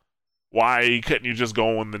 Why couldn't you just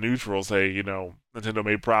go in the neutral, say, Nintendo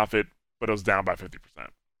made profit, but it was down by 50%?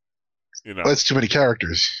 That's too many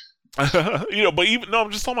characters. But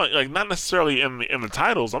I'm just talking about, not necessarily in the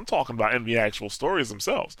titles. I'm talking about in the actual stories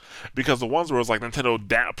themselves, because the ones where it was like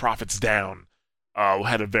Nintendo profits down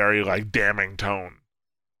had a very damning tone.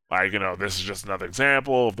 This is just another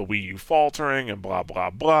example of the Wii U faltering and blah, blah,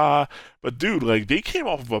 blah. But, dude, they came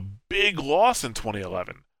off of a big loss in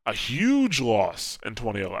 2011. A huge loss in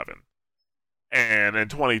 2011. And in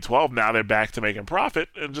 2012, now they're back to making profit,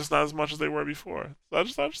 and just not as much as they were before. So I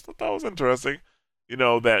just thought that was interesting.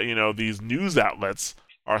 That these news outlets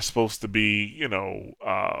are supposed to be,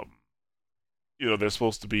 they're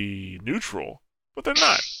supposed to be neutral, but they're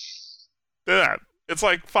not. They're not. It's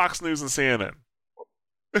like Fox News and CNN.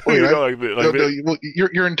 Wait, no, They, well,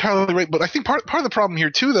 you're entirely right, but I think part of the problem here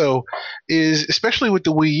too, though, is especially with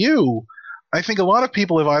the Wii U. I think a lot of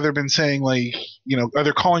people have either been saying like,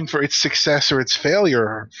 either calling for its success or its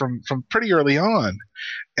failure from pretty early on,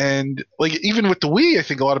 and like even with the Wii, I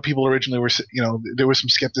think a lot of people originally were, there was some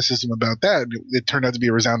skepticism about that. It turned out to be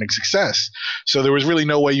a resounding success, so there was really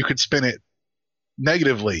no way you could spin it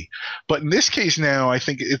negatively. But in this case now, I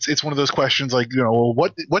think it's one of those questions like, well,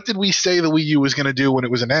 what did we say the Wii U was going to do when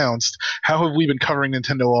it was announced? How have we been covering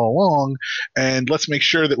Nintendo all along? And let's make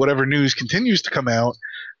sure that whatever news continues to come out,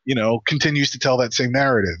 continues to tell that same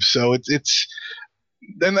narrative. So it's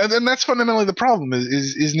and that's fundamentally the problem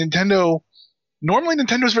is Nintendo. Normally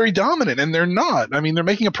Nintendo's very dominant, and they're not. I mean, they're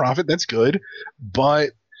making a profit, that's good, but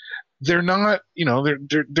they're not,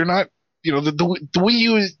 they're not, the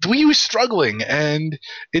Wii U is struggling, and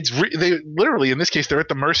they literally, in this case, they're at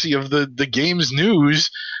the mercy of the game's news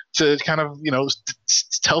to kind of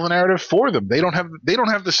tell the narrative for them. They don't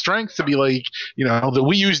have the strength to be like, the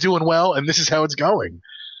Wii U's doing well and this is how it's going.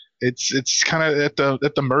 It's kind of at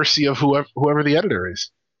the mercy of whoever the editor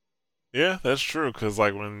is. yeah, that's true. Because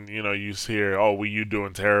like when you hear, oh, Wii U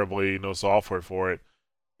doing terribly, no software for it,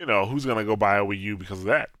 who's gonna go buy a Wii U because of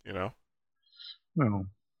that? No.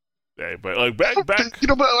 Yeah, but like back. But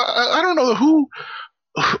I don't know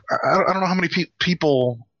I don't know how many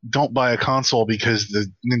people don't buy a console because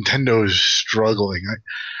the Nintendo's struggling.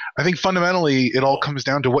 I think fundamentally it all comes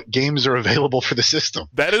down to what games are available for the system.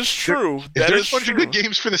 That is true. If there's a bunch of good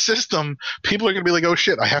games for the system, people are going to be like, oh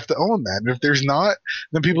shit, I have to own that. And if there's not,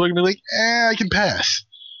 then people are going to be like, I can pass.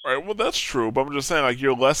 All right, well, that's true, but I'm just saying, like,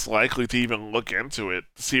 you're less likely to even look into it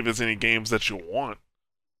to see if there's any games that you want.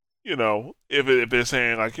 If they're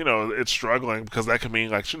saying, like, it's struggling, because that could mean,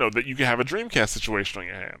 like, that you can have a Dreamcast situation on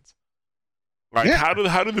your hands. Like, Yeah. how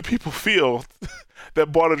do the people feel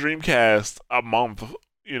that bought a Dreamcast a month,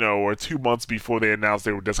 or 2 months before they announced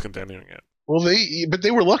they were discontinuing it? Well, but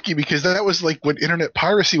they were lucky because that was like when internet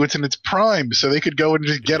piracy was in its prime, so they could go and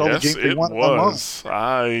just get all the games they want in 1 month.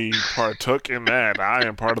 I partook in that. I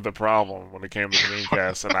am part of the problem when it came to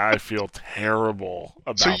Dreamcast, and I feel terrible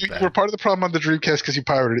about So that. you were part of the problem on the Dreamcast because you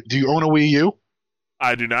pirated it. Do you own a Wii U?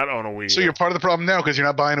 I do not own a Wii U. So you're part of the problem now because you're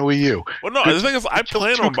not buying a Wii U. Well, no, the thing is, I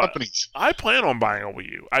plan on buying a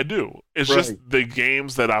Wii U. I do. It's Right. just the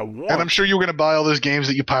games that I want. And I'm sure you were going to buy all those games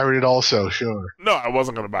that you pirated also, sure. No, I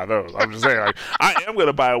wasn't going to buy those. I'm just saying, like, I am going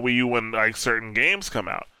to buy a Wii U when, like, certain games come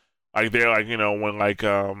out. Like, they're, like, when, like,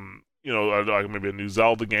 like maybe a new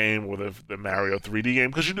Zelda game or the Mario 3D game.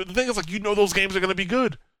 Because the thing is, like, those games are going to be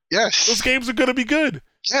good. Yes. Those games are going to be good.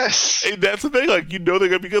 Yes. And that's the thing. Like, they're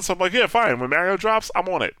going to be good. So I'm like, yeah, fine. When Mario drops, I'm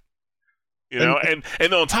on it.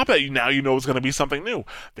 And on top of that, now it's going to be something new.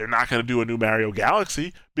 They're not going to do a new Mario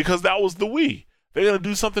Galaxy because that was the Wii. They're going to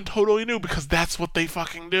do something totally new because that's what they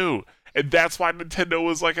fucking do. And that's why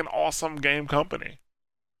Nintendo is like an awesome game company.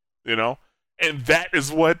 And that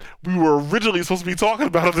is what we were originally supposed to be talking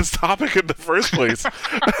about on this topic in the first place.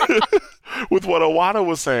 With what Iwata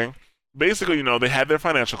was saying. Basically, they had their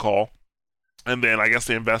financial call. And then I guess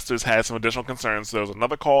the investors had some additional concerns. So there was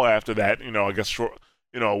another call after that, I guess short,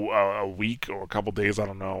 a week or a couple days. I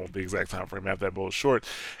don't know the exact time frame after that, but it was short.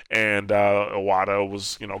 And Iwata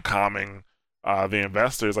was, calming the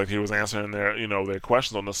investors, like he was answering their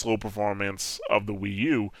questions on the slow performance of the Wii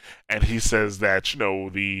U. And he says that,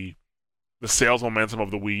 the sales momentum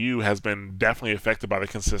of the Wii U has been definitely affected by the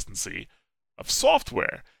consistency of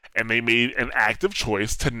software. And they made an active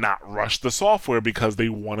choice to not rush the software because they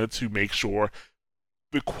wanted to make sure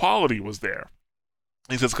the quality was there.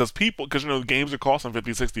 He says because the games are costing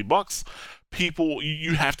 $50-$60,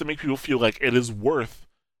 you have to make people feel like it is worth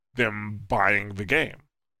them buying the game.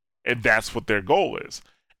 And that's what their goal is.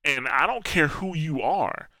 And I don't care who you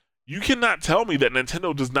are. You cannot tell me that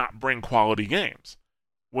Nintendo does not bring quality games.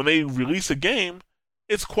 When they release a game,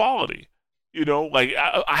 it's quality. Like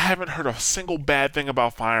I haven't heard a single bad thing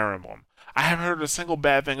about Fire Emblem. I haven't heard a single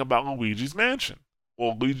bad thing about Luigi's Mansion.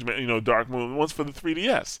 Well, Dark Moon one's for the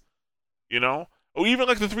 3DS. Or even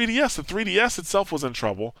like the 3DS. The 3DS itself was in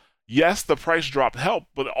trouble. Yes, the price drop helped,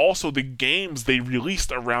 but also the games they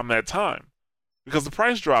released around that time, because the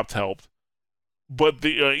price drop helped. But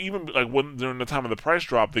even like during the time of the price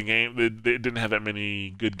drop, the game they didn't have that many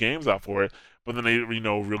good games out for it. But then they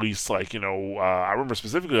released like I remember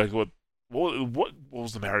specifically like what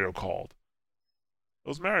was the Mario called? It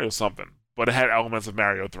was Mario something. but it had elements of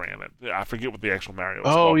Mario 3 in it. I forget what the actual Mario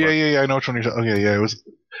was Oh called, yeah, but yeah, yeah. I know which one you're talking. Okay, yeah. It was.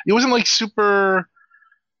 It wasn't like Super.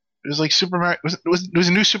 It was like Super Mario. Was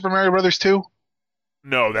a new Super Mario Brothers 2? Is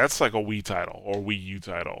no, that's like a Wii title or Wii U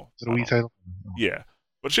title. it a Wii title? Yeah,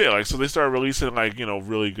 but yeah, like so they started releasing like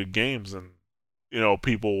really good games, and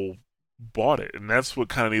people bought it, and that's what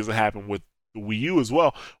kind of needs to happen with the Wii U as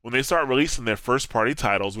well. When they start releasing their first party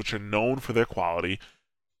titles, which are known for their quality,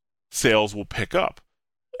 sales will pick up.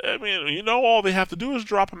 I mean, all they have to do is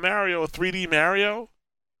drop a 3D Mario.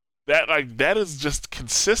 That is just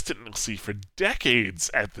consistency for decades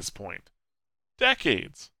at this point.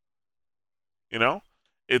 Decades. You know,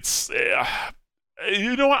 it's what,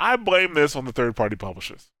 I blame this on the third party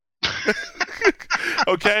publishers.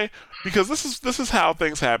 Okay, because this is how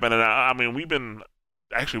things happen, and I mean we've been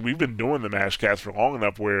doing the Mashcast for long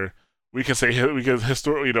enough where we can say because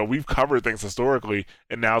historically, we've covered things historically,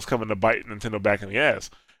 and now it's coming to bite Nintendo back in the ass.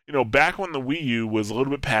 Back when the Wii U was a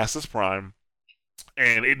little bit past its prime,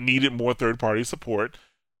 and it needed more third party support,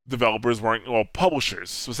 publishers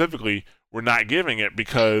specifically were not giving it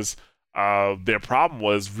because their problem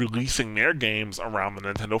was releasing their games around the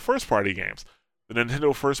Nintendo first party games. The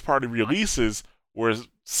Nintendo first party releases were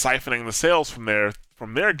siphoning the sales from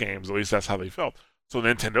their games. At least that's how they felt. So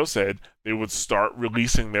Nintendo said they would start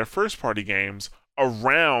releasing their first party games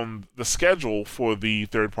around the schedule for the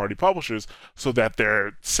third party publishers so that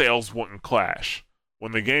their sales wouldn't clash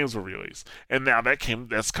when the games were released. And now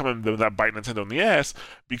that's coming to that bite Nintendo in the ass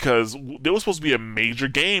because there was supposed to be a major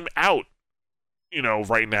game out,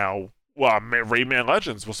 right now. Well, Rayman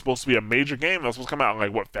Legends was supposed to be a major game that was supposed to come out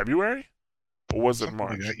in February? Or was it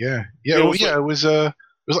March? Like that, yeah. Yeah, it was I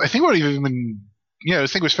think what even yeah, I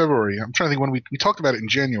think it was February. I'm trying to think when we talked about it in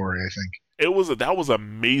January, I think. That was a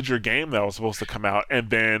major game that was supposed to come out, and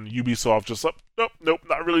then Ubisoft just nope,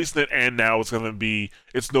 not releasing it, and now it's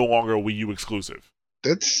no longer a Wii U exclusive.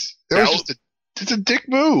 It's a dick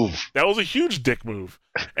move. That was a huge dick move.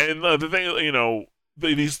 And the thing,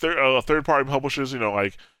 these third party publishers,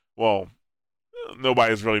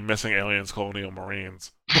 nobody's really missing Aliens Colonial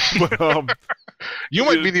Marines. But you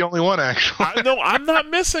might be the only one, actually. I'm not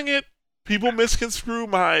missing it. People misconstrue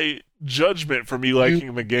my judgment for me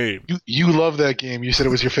liking the game. You love that game. You said it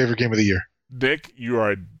was your favorite game of the year. Nick, you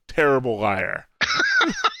are a terrible liar.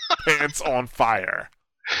 Pants on fire.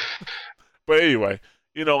 But anyway,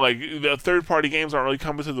 the third-party games aren't really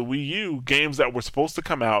coming to the Wii U. Games that were supposed to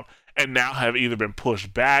come out and now have either been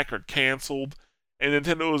pushed back or canceled. And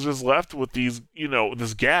Nintendo was just left with this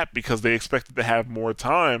gap because they expected to have more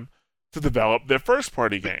time to develop their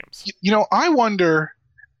first-party games. I wonder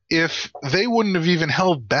if they wouldn't have even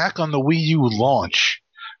held back on the Wii U launch.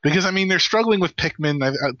 Because, I mean, they're struggling with Pikmin.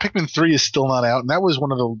 Pikmin 3 is still not out, and that was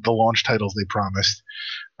one of the launch titles they promised.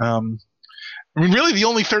 I mean, really, the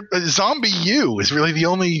only Zombie U is really the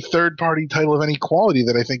only third-party title of any quality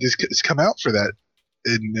that I think has come out for that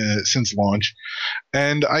since launch.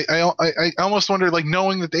 And I almost wonder,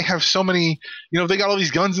 knowing that they have so many, they got all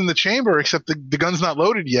these guns in the chamber, except the gun's not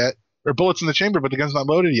loaded yet, or bullets in the chamber, but the gun's not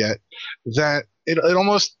loaded yet, that it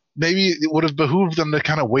almost maybe it would have behooved them to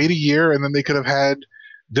kind of wait a year, and then they could have had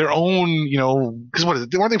their own, because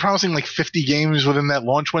weren't they promising 50 games within that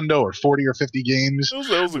launch window, or 40 or 50 games? It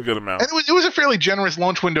was a good amount. And it was a fairly generous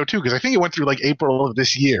launch window too, because I think it went through April of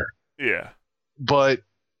this year. Yeah. But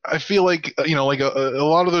I feel like a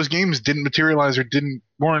lot of those games didn't materialize or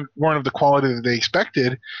weren't of the quality that they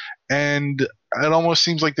expected, and it almost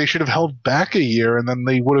seems like they should have held back a year, and then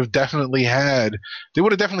they would have definitely had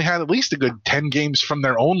at least a good 10 games from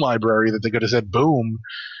their own library that they could have said, boom,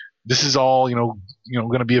 this is all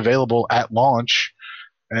going to be available at launch,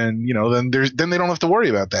 and then they don't have to worry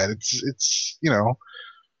about that. It's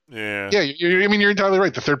Yeah. Yeah, you're entirely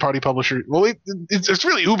right. The third-party publisher. Well, it's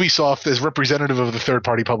really Ubisoft as representative of the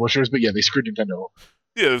third-party publishers, but yeah, they screwed Nintendo.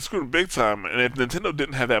 Yeah, they screwed them big time. And if Nintendo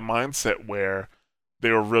didn't have that mindset where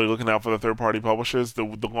they were really looking out for the third-party publishers, the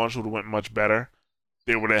launch would have went much better.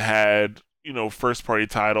 They would have had first-party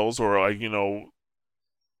titles or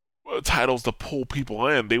titles to pull people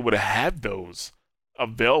in. They would have had those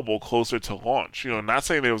available closer to launch. Not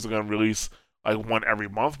saying they was going to release one every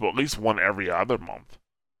month, but at least one every other month.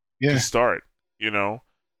 Yeah. To start,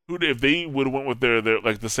 if they would have went with their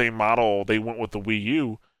the same model they went with the Wii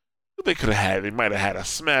U, they might have had a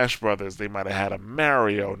Smash Brothers, they might have had a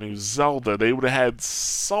Mario, new Zelda, they would have had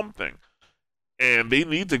something. And they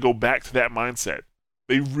need to go back to that mindset.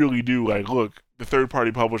 They really do. Look, the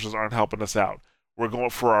third-party publishers aren't helping us out. We're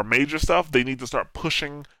going for our major stuff. They need to start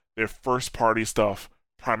pushing their first-party stuff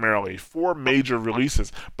primarily for major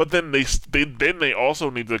releases. But then they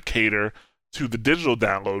also need to cater to the digital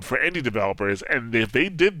download for indie developers. And if they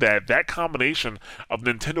did that, that combination of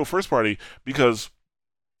Nintendo first party, because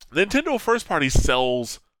Nintendo first party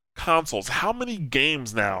sells consoles. How many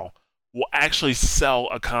games now will actually sell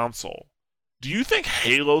a console? Do you think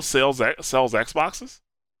Halo sells Xboxes?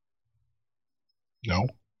 No.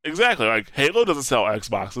 Exactly. Like Halo doesn't sell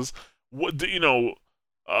Xboxes. What you know?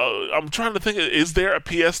 I'm trying to think. Is there a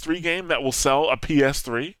PS3 game that will sell a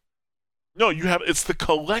PS3? No, you have. It's the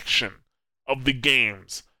collection of the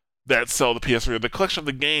games that sell the PS3, or the collection of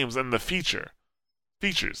the games and the features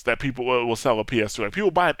that people will sell a PS3. Like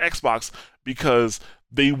people buy an Xbox because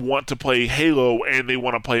they want to play Halo and they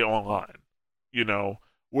want to play online. You know,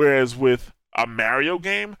 whereas with a Mario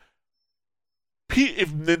game, if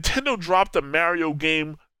Nintendo dropped a Mario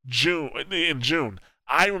game in June,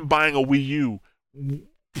 I am buying a Wii U,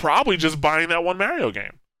 probably just buying that one Mario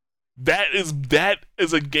game. That is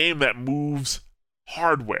a game that moves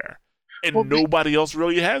hardware, and Well, nobody else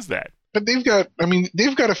really has that. But they've got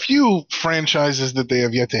a few franchises that they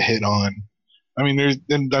have yet to hit on.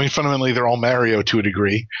 Fundamentally, they're all Mario to a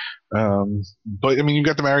degree. But I mean, you've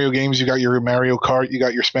got the Mario games, you got your Mario Kart, you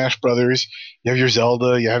got your Smash Brothers, you have your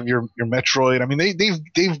Zelda, you have your Metroid. I mean,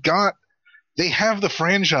 they have the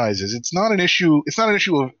franchises. It's not an issue. It's not an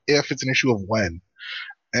issue of if, it's an issue of when.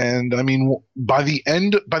 And I mean, by the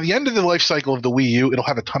end of the life cycle of the Wii U, it'll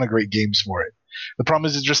have a ton of great games for it. The problem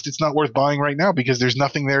is, it's not worth buying right now because there's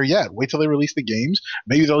nothing there yet. Wait till they release the games.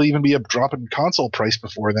 Maybe there'll even be a drop in console price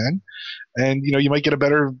before then, and you might get a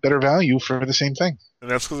better value for the same thing. And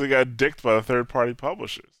that's because they got dicked by the third-party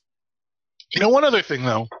publishers. One other thing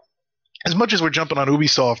though, as much as we're jumping on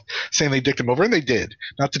Ubisoft saying they dicked them over, and they did,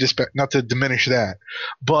 not to diminish that,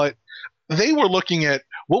 but they were looking at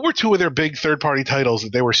what were two of their big third-party titles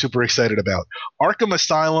that they were super excited about: Arkham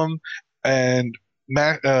Asylum and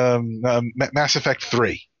Mass Effect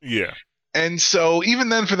 3. Yeah. And so even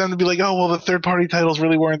then, for them to be like, oh, well, the third-party titles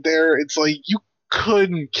really weren't there, it's like you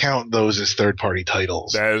couldn't count those as third-party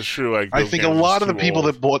titles. That is true. Like I think a lot of the people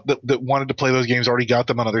that wanted to play those games already got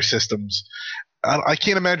them on other systems. I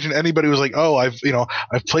can't imagine anybody was like, oh, I've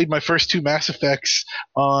played my first two Mass Effects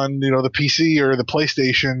on the PC or the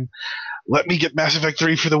PlayStation. Let me get Mass Effect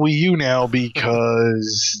 3 for the Wii U now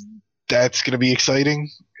because that's going to be exciting.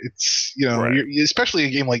 It's right. Especially a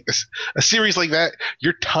game like this, a series like that,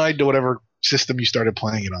 you're tied to whatever system you started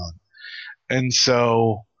playing it on, and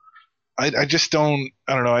so I just don't.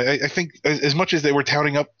 I don't know. I think as much as they were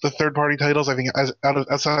touting up the third party titles, I think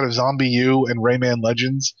outside of Zombie U and Rayman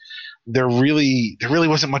Legends, there really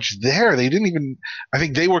wasn't much there. They didn't even. I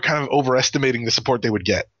think they were kind of overestimating the support they would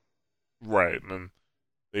get. Right, and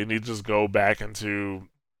they need to just go back into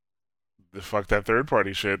the fuck that third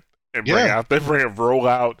party shit. And roll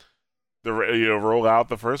out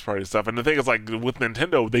the first party stuff. And the thing is, like with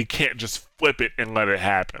Nintendo, they can't just flip it and let it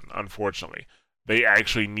happen. Unfortunately, they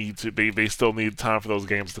actually need to. They still need time for those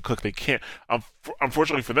games to cook. They can't.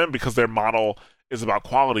 Unfortunately for them, because their model is about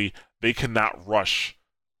quality, they cannot rush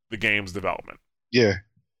the game's development. Yeah.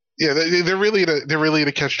 They're really at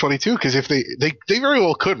a catch-22 because if they very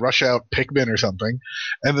well could rush out Pikmin or something,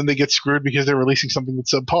 and then they get screwed because they're releasing something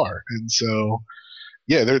that's subpar, and so.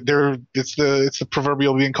 Yeah, it's the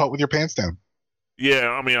proverbial being caught with your pants down. Yeah,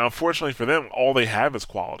 I mean, unfortunately for them, all they have is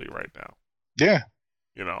quality right now. Yeah.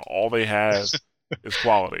 All they have is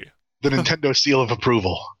quality. The Nintendo seal of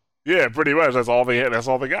approval. Yeah, pretty much. That's all they had. That's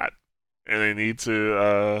all they got. And they need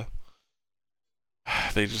to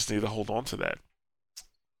they just need to hold on to that.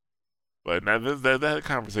 But now that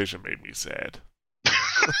conversation made me sad.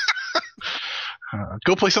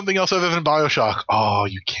 Go play something else other than BioShock. Oh,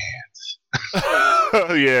 you can't.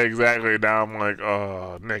 Yeah, exactly. Now I'm like,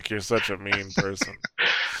 oh, Nick, you're such a mean person.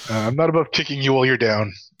 I'm not above kicking you while you're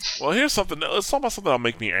down. Well, here's something. Let's talk about something that'll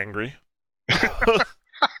make me angry.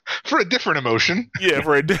 For a different emotion. Yeah,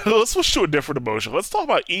 let's switch to a different emotion. Let's talk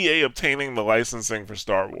about EA obtaining the licensing for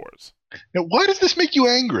Star Wars. Now, why does this make you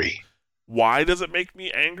angry? Why does it make me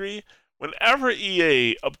angry? Whenever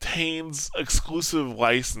EA obtains exclusive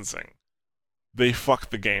licensing, they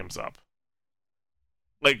fuck the games up.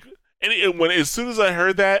 Like, as soon as I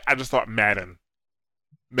heard that, I just thought Madden.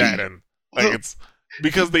 Like, it's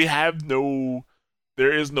because there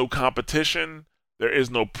is no competition, there is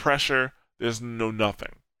no pressure, there's no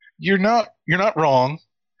nothing. You're not wrong,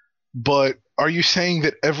 but are you saying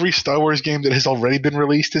that every Star Wars game that has already been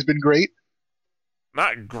released has been great?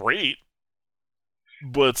 Not great,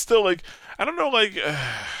 but still, like, I don't know, like,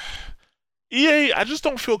 EA, I just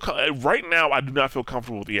don't feel, right now, I do not feel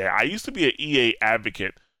comfortable with EA. I used to be an EA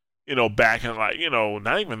advocate, back in, like,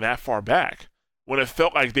 not even that far back, when it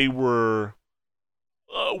felt like they were,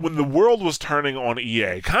 when the world was turning on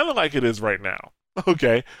EA, kind of like it is right now.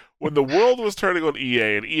 Okay, when the world was turning on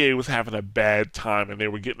EA and EA was having a bad time and they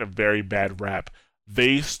were getting a very bad rap,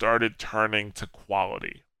 they started turning to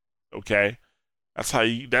quality. Okay, that's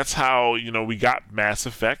how we got Mass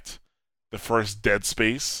Effect, the first Dead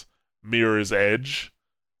Space, Mirror's Edge,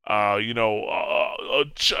 a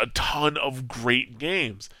ton of great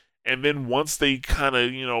games. And then once they kind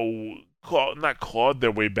of not clawed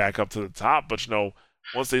their way back up to the top, but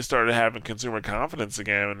once they started having consumer confidence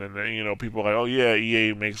again, and then people were like, oh yeah,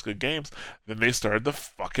 EA makes good games, then they started to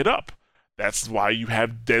fuck it up. That's why you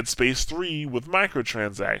have Dead Space 3 with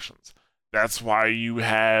microtransactions. That's why you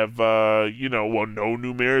have no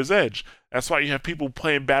new Mirror's Edge. That's why you have people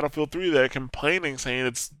playing Battlefield 3 that are complaining, saying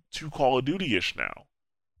it's too Call of Duty-ish now.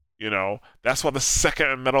 That's why the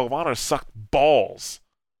second Medal of Honor sucked balls.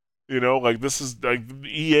 Like this is like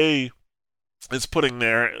EA is putting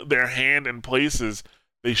their hand in places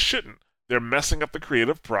they shouldn't. They're messing up the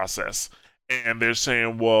creative process, and they're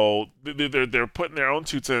saying, well, they're putting their own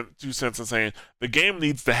two cents and saying the game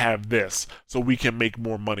needs to have this so we can make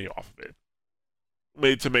more money off of it.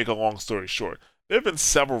 To make a long story short, there have been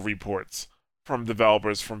several reports from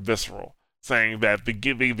developers from Visceral saying that the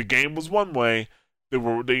game was one way. They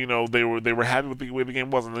were happy with the way the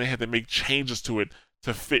game was, and they had to make changes to it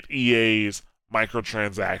to fit EA's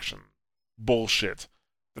microtransaction bullshit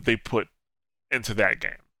that they put into that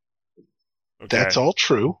game. Okay? That's all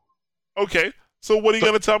true. Okay, so what are you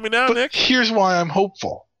going to tell me now, Nick? Here's why I'm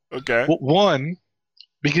hopeful. Okay. Well, one,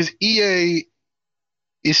 because EA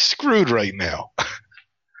is screwed right now.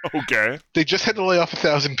 Okay. They just had to lay off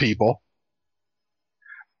 1,000 people.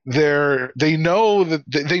 They know that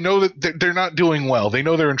they're not doing well. They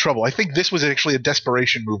know they're in trouble. I think this was actually a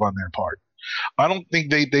desperation move on their part. I don't think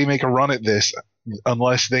they make a run at this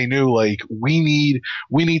unless they knew, like, we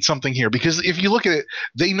need something here. Because if you look at it,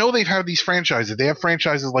 they know they've had these franchises. They have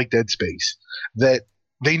franchises like Dead Space that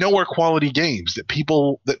they know are quality games, that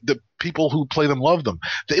the people who play them love them.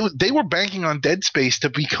 They were banking on Dead Space to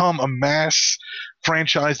become a mass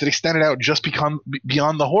franchise that extended out just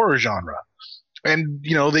beyond the horror genre. And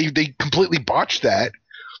they completely botched that.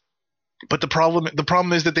 But the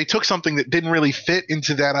problem is that they took something that didn't really fit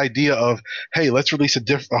into that idea of, hey, let's release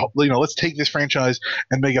let's take this franchise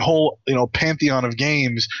and make a whole pantheon of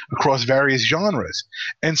games across various genres.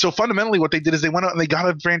 And so fundamentally what they did is they went out and they got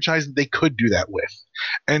a franchise that they could do that with.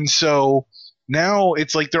 And so now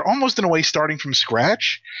it's like they're almost in a way starting from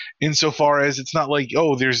scratch, insofar as it's not like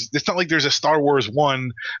there's a Star Wars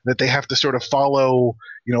 1 that they have to sort of follow,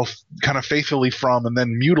 kind of faithfully from and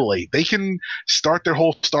then mutilate. They can start their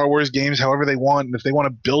whole Star Wars games however they want, and if they want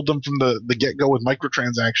to build them from the get-go with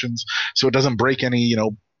microtransactions so it doesn't break any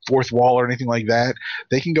fourth wall or anything like that,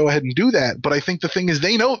 they can go ahead and do that. But I think the thing is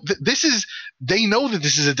they know that this is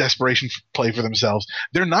a desperation play for themselves.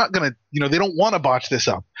 They're not going to, they don't want to botch this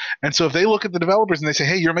up. And so if they look at the developers and they say,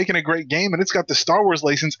 hey, you're making a great game and it's got the Star Wars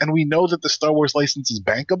license and we know that the Star Wars license is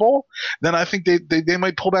bankable, then I think they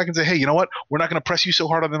might pull back and say, hey, you know what? We're not going to press you so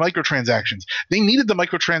hard on the microtransactions. They needed the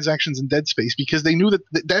microtransactions in Dead Space because they knew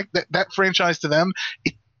that franchise to them,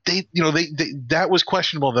 that was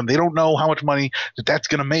questionable to them. They don't know how much money that's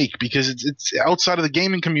going to make because it's outside of the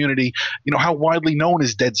gaming community. How widely known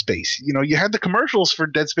is Dead Space? You had the commercials for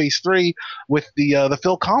Dead Space 3 with the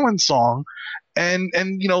Phil Collins song, and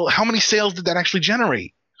how many sales did that actually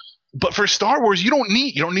generate? But for Star Wars, you don't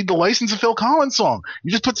need the license of Phil Collins song. You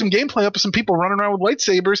just put some gameplay up of some people running around with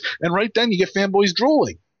lightsabers, and right then you get fanboys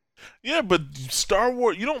drooling. Yeah, but Star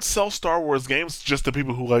Wars, you don't sell Star Wars games just to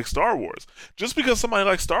people who like Star Wars. Just because somebody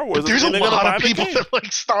likes Star Wars, there's a lot of people that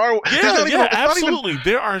like Star Wars. Yeah, absolutely.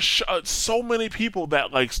 There are so many people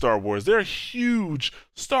that like Star Wars. They're huge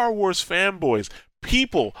Star Wars fanboys.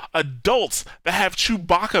 People, adults that have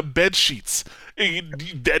Chewbacca bed sheets.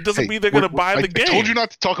 That doesn't mean they're going to buy the game. I told you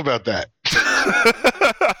not to talk about that.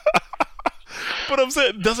 But I'm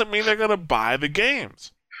saying it doesn't mean they're going to buy the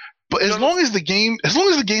games. But as long as the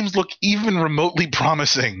games look even remotely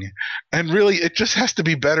promising, and really it just has to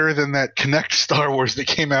be better than that Kinect Star Wars that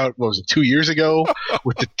came out, what was it, 2 years ago,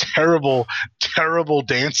 with the terrible, terrible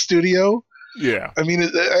dance studio. Yeah. I mean,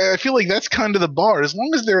 I feel like that's kind of the bar. As long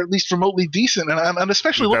as they're at least remotely decent, and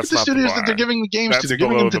especially look at the studios that they're giving the games to. They're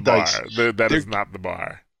giving them to DICE. That is not the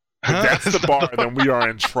bar. If that's the bar, then we are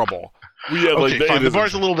in trouble. Fine. The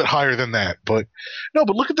bar's a little bit higher than that, but no.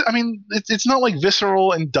 But look at it's not like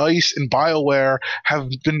Visceral and DICE and BioWare have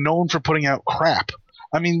been known for putting out crap.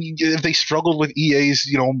 I mean, if they struggled with EA's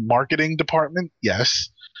marketing department,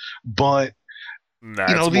 yes, but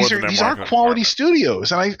these are quality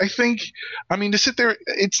studios, and I think to sit there,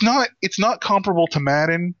 it's not comparable to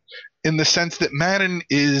Madden. in the sense that Madden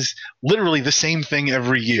is literally the same thing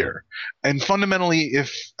every year. And fundamentally,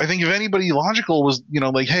 if I think if anybody logical was,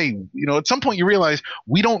 like, hey, at some point you realize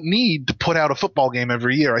we don't need to put out a football game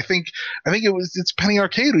every year. I think it's Penny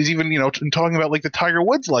Arcade who's even, talking about like the Tiger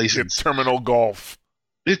Woods license. Terminal Golf.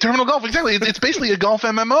 Terminal Golf, exactly. It's basically a golf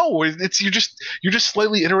MMO where you're just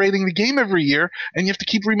slightly iterating the game every year, and you have to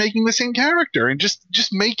keep remaking the same character and just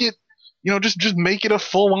make it, just make it a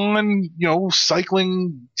full on,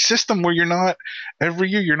 cycling system where you're not every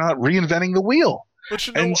year you're not reinventing the wheel. But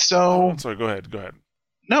and so, I'm sorry, go ahead.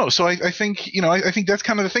 No, so I think I think that's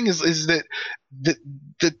kind of the thing is that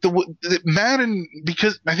Madden,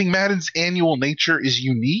 because I think Madden's annual nature is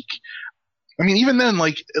unique. I mean, even then,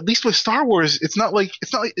 like at least with Star Wars, it's not like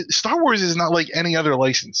Star Wars is not like any other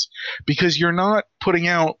license because you're not putting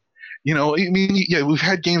out. I mean, yeah, we've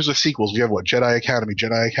had games with sequels. We have Jedi Academy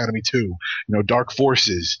 2, Dark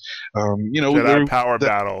Forces, Jedi Power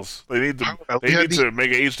Battles. They need to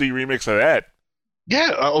make an HD remix of that.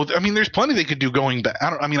 Yeah, I mean, there's plenty they could do going back. I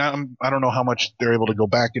don't know how much they're able to go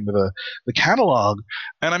back into the catalog.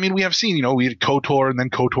 And I mean, we have seen, we had KOTOR and then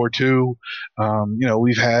KOTOR 2.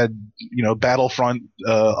 We've had, Battlefront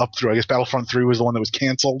up through, I guess Battlefront 3 was the one that was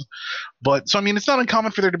canceled. But so I mean, it's not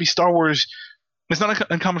uncommon for there to be Star Wars. It's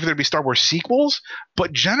not uncommon for there to be Star Wars sequels,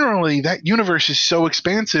 but generally that universe is so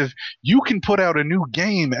expansive, you can put out a new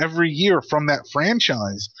game every year from that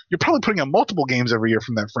franchise. You're probably putting out multiple games every year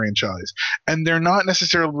from that franchise, and they're not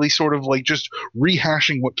necessarily sort of like just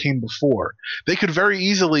rehashing what came before. They could very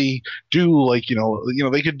easily do like,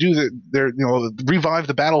 they could do revive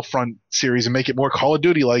the Battlefront series and make it more Call of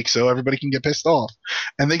Duty like so everybody can get pissed off.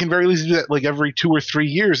 And they can very easily do that like every 2 or 3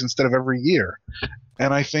 years instead of every year.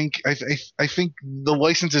 And I think the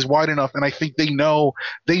license is wide enough, and I think they know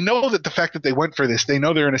that the fact that they went for this, they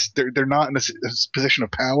know they're not in a position of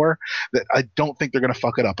power that I don't think they're going to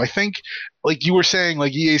fuck it up. I think, like you were saying,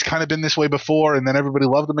 like EA's kind of been this way before, and then everybody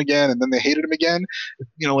loved them again, and then they hated them again.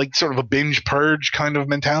 Like sort of a binge purge kind of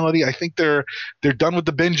mentality. I think they're done with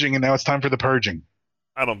the binging, and now it's time for the purging.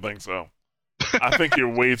 I don't think so. I think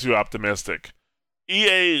you're way too optimistic.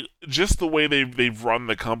 EA, just the way they've run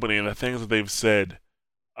the company and the things that they've said,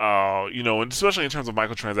 and especially in terms of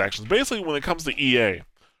microtransactions, basically when it comes to EA,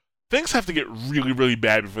 things have to get really, really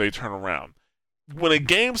bad before they turn around. When a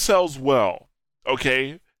game sells well,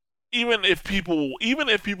 okay, even if people,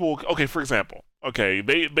 okay, for example, okay,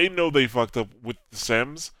 they know they fucked up with The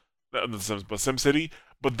Sims, not The Sims, but SimCity,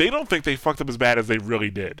 but they don't think they fucked up as bad as they really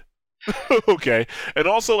did. Okay, and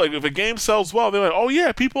also, like, if a game sells well, they're like, oh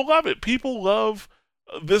yeah, people love it. People love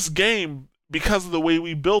this game because of the way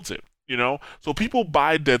we built it, So people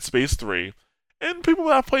buy Dead Space 3, and people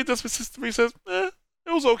that have played Dead Space 3 says, it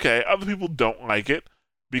was okay. Other people don't like it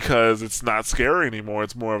because it's not scary anymore.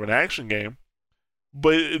 It's more of an action game.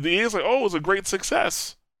 But the EA's like, oh, it was a great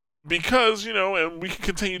success. Because, and we can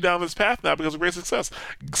continue down this path now because of great success.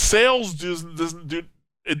 Sales doesn't do...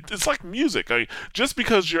 It's like music. I mean, just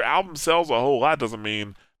because your album sells a whole lot doesn't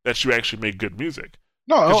mean that you actually make good music.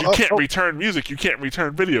 No, because you can't return music. You can't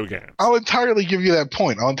return video games. I'll entirely give you that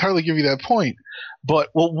point. But,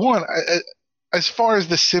 one, as far as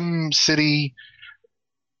the SimCity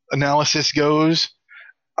analysis goes,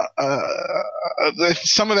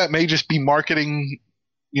 some of that may just be marketing,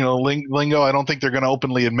 lingo. I don't think they're going to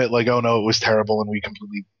openly admit, like, oh, no, it was terrible and we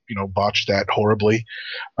completely, botched that horribly.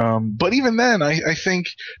 But even then, I think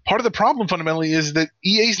part of the problem fundamentally is that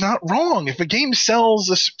EA's not wrong. If a game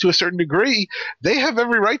sells to a certain degree, they have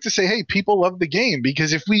every right to say, hey, people love the game.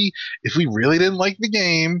 Because if we really didn't like the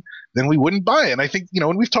game, then we wouldn't buy it. And I think,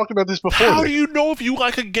 and we've talked about this before. How do you know if you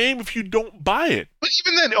like a game if you don't buy it? But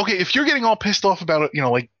even then, okay, if you're getting all pissed off about it,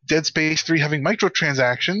 like Dead Space 3 having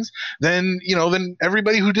microtransactions, then, then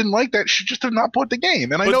everybody who didn't like that should just have not bought the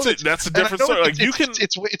game. And I know that's a different story. Like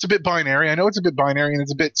it's a bit binary. I know it's a bit binary and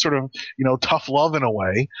it's a bit sort of, tough love in a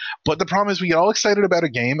way. But the problem is we get all excited about a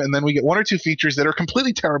game and then we get 1 or 2 features that are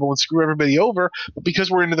completely terrible and screw everybody over. But because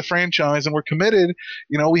we're into the franchise and we're committed,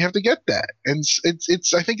 we have to get that. And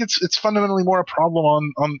I think it's fundamentally more a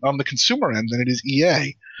problem on the consumer end than it is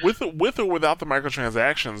EA. With or without the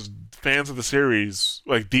microtransactions, fans of the series,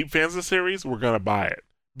 like deep fans of the series, were gonna buy it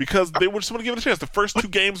because they were just gonna give it a chance. The first 2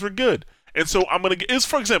 games were good, and so I'm gonna.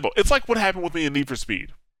 For example, it's like what happened with me in Need for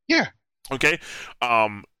Speed. Yeah. Okay.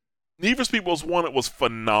 Need for Speed was one. It was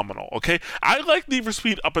phenomenal. Okay, I liked Need for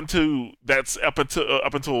Speed up until but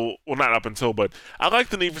I liked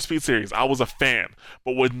the Need for Speed series. I was a fan.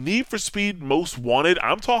 But with Need for Speed Most Wanted,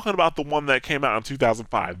 I'm talking about the one that came out in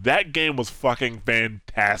 2005. That game was fucking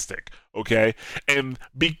fantastic. Okay, and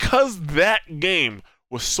because that game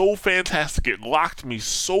was so fantastic. It locked me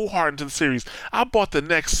so hard into the series. I bought the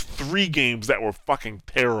next 3 games that were fucking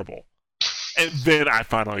terrible. And then I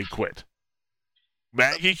finally quit.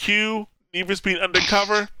 Maggie Q, Need for Speed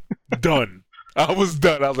Undercover, done. I was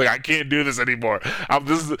done. I was like, I can't do this anymore.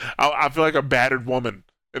 I feel like a battered woman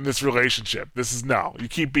in this relationship. This is no. You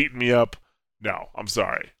keep beating me up. No, I'm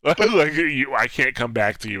sorry. Like I can't come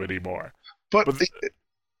back to you anymore. But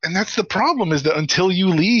and that's the problem, is that until you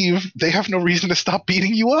leave, they have no reason to stop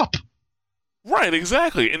beating you up. Right,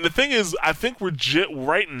 exactly. And the thing is, I think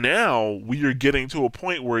right now we are getting to a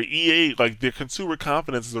point where EA, like, their consumer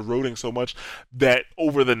confidence is eroding so much that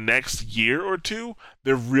over the next year or two,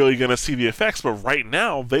 they're really going to see the effects. But right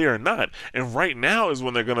now, they are not. And right now is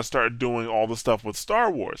when they're going to start doing all the stuff with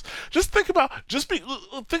Star Wars. Think about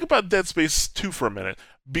Dead Space 2 for a minute.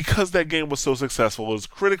 Because that game was so successful, it was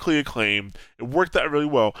critically acclaimed, it worked out really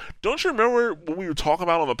well. Don't you remember when we were talking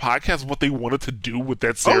about on the podcast what they wanted to do with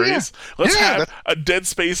that series? Oh, yeah. Let's have a Dead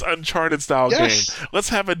Space Uncharted style game. Let's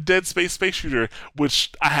have a Dead Space space shooter,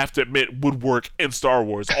 which I have to admit would work in Star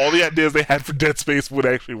Wars. All the ideas they had for Dead Space would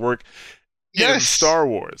actually work in Star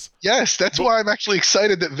Wars. Yes, that's why I'm actually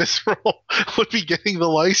excited that Visceral would be getting the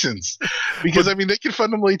license. Because, I mean, they can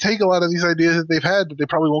fundamentally take a lot of these ideas that they've had that they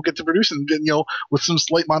probably won't get to produce and, with some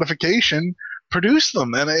slight modification, produce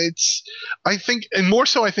them. And I think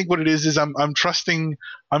what it is I'm trusting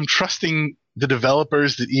the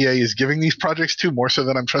developers that EA is giving these projects to more so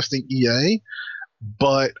than I'm trusting EA.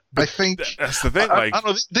 But I think that's the thing. I don't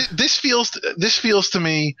know. This feels to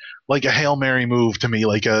me like a Hail Mary move to me.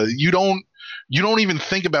 Like you don't even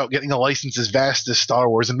think about getting a license as vast as Star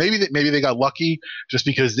Wars, and maybe they got lucky just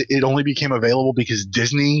because it only became available because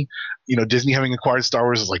Disney having acquired Star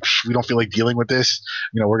Wars is like, we don't feel like dealing with this.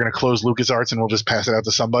 We're going to close LucasArts and we'll just pass it out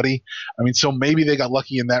to somebody. I mean, so maybe they got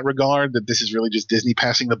lucky in that regard that this is really just Disney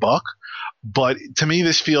passing the buck. But to me,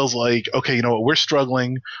 this feels like, okay, you know what, we're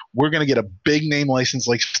struggling. We're going to get a big name license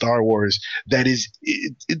like Star Wars. That is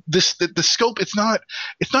the scope. It's not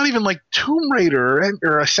even like Tomb Raider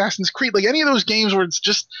or Assassin's Creed, like any of those games where it's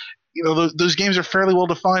just, those games are fairly well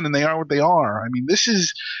defined and they are what they are. I mean, this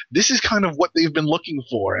is kind of what they've been looking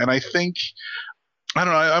for, and I think, I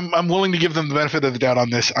don't know, I'm willing to give them the benefit of the doubt on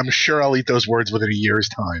this. I'm sure I'll eat those words within a year's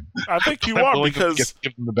time. I think you are, because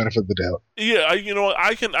give them the benefit of the doubt. Yeah,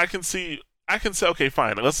 I can say, okay,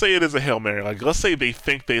 fine. Let's say it is a Hail Mary. Like, let's say they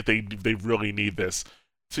think they really need this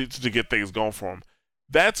to get things going for them.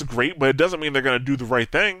 That's great, but it doesn't mean they're going to do the right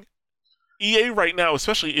thing. EA right now,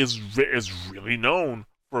 especially, is really known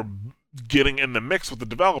for getting in the mix with the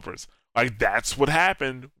developers. Like, that's what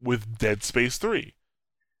happened with Dead Space 3.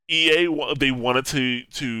 EA, they wanted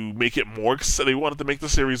to make it more. They wanted to make the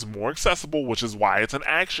series more accessible, which is why it's an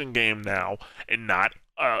action game now and not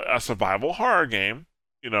a survival horror game.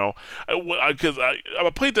 Because I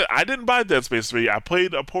played that. I didn't buy Dead Space 3. I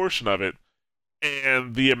played a portion of it,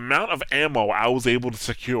 and the amount of ammo I was able to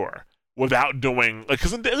secure without doing,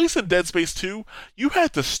 because at least in Dead Space 2, you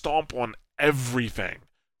had to stomp on everything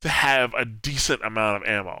to have a decent amount of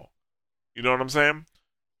ammo. You know what I'm saying?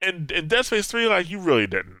 And in Dead Space 3, like, you really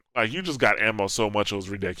didn't. Like, you just got ammo so much it was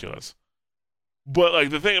ridiculous. But, like,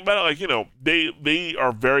 the thing about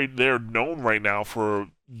it, they're known right now for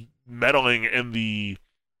meddling in the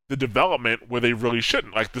development where they really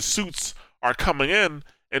shouldn't. Like, the suits are coming in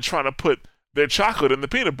and trying to put their chocolate in the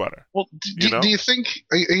peanut butter. Well, do you think,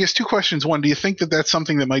 I guess 2 questions. One, do you think that that's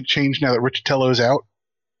something that might change now that Riccitello's out?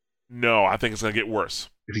 No, I think it's going to get worse.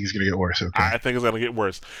 You think it's going to get worse? Okay. I think it's going to get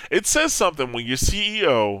worse. It says something when your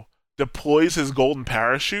CEO deploys his golden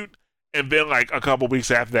parachute, and then, like, a couple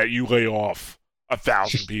weeks after that, you lay off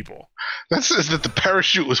 1,000 people. That says that the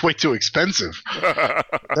parachute was way too expensive.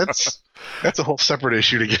 That's a whole separate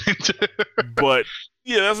issue to get into. But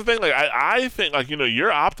yeah, that's the thing. Like, I think, like,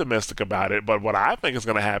 you're optimistic about it, but what I think is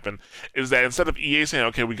going to happen is that instead of EA saying,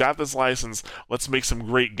 okay, we got this license, let's make some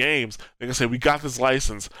great games, they're going to say, we got this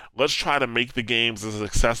license, let's try to make the games as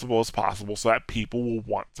accessible as possible so that people will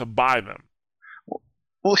want to buy them.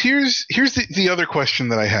 Well, here's the other question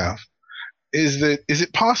that I have. Is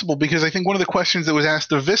it possible, because I think one of the questions that was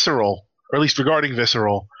asked of Visceral, or at least regarding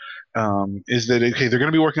Visceral, is that, okay, they're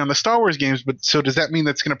going to be working on the Star Wars games, but so does that mean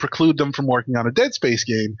that's going to preclude them from working on a Dead Space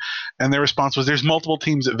game? And their response was, there's multiple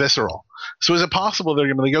teams at Visceral. So is it possible they're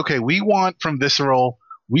going to be like, okay, we want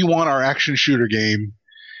our action shooter game.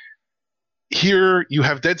 Here you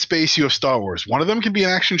have Dead Space, you have Star Wars. One of them can be an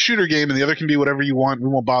action shooter game, and the other can be whatever you want. We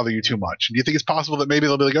won't bother you too much. Do you think it's possible that maybe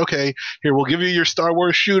they'll be like, okay, here, we'll give you your Star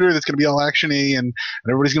Wars shooter that's going to be all action-y, and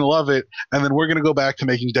everybody's going to love it, and then we're going to go back to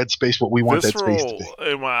making Dead Space what we want Dead Space to be?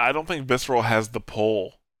 I don't think Visceral has the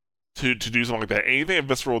pull to do something like that. Anything that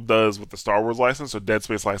Visceral does with the Star Wars license or Dead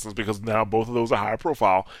Space license, because now both of those are high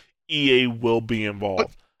profile, EA will be But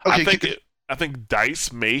involved. okay, I think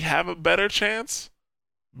Dice may have a better chance,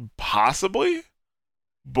 possibly,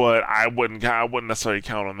 but I wouldn't necessarily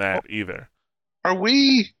count on that either. are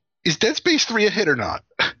we? Is Dead Space 3 a hit or not?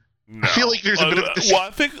 No. I feel like there's a bit of well,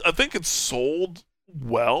 I think it's sold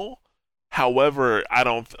well. However, I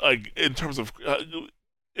don't like in terms of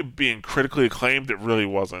it being critically acclaimed. It really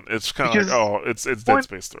wasn't. It's kind of like, because oh, it's Dead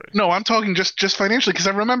Space 3. no, I'm talking just financially because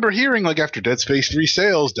I remember hearing like after Dead Space 3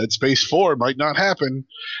 sales, Dead Space 4 might not happen.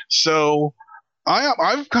 So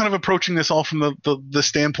I'm kind of approaching this all from the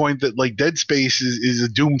standpoint that like Dead Space is a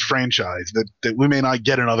doomed franchise that we may not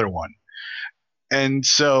get another one, and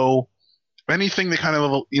so anything that kind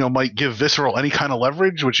of might give Visceral any kind of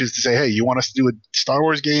leverage, which is to say, hey, you want us to do a Star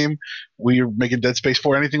Wars game, we're making Dead Space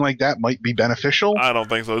 4, anything like that might be beneficial. I don't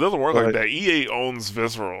think so. It doesn't work like that. EA owns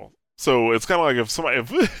Visceral, so it's kind of like if somebody,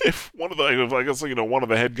 if one of the, if I guess one of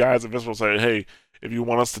the head guys at Visceral say, hey, if you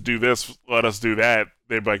want us to do this, let us do that,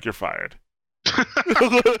 they'd be like, you're fired.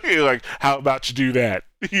 Like, how about you do that?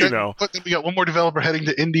 But then we got one more developer heading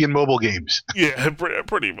to indie and mobile games. Yeah,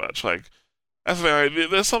 pretty much. Like, that's the thing.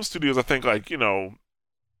 Like, there's some studios I think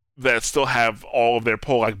that still have all of their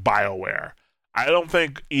pull, like BioWare. I don't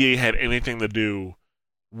think EA had anything to do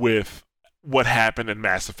with what happened in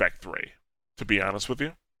Mass Effect 3, to be honest with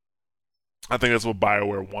you. I think that's what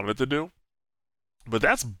BioWare wanted to do. But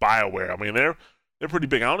that's BioWare. I mean, they're pretty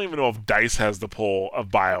big. I don't even know if DICE has the pull of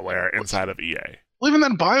BioWare inside of EA. Well, even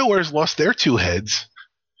then, BioWare's lost their two heads.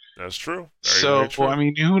 That's true. Very true. I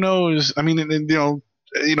mean, who knows? I mean,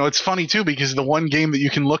 it's funny too because the one game that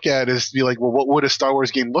you can look at is be like, well, what would a Star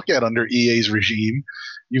Wars game look at under EA's regime?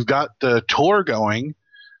 You've got the tour going,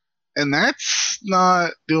 and that's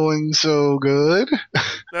not doing so good.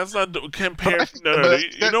 That's not compared. No,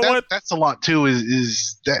 you know what? That's a lot too.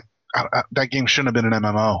 Is that that game shouldn't have been an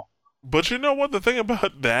MMO. But you know what? The thing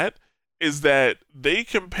about that is that they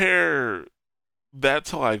compare that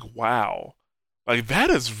to like WoW. Like that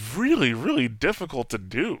is really, really difficult to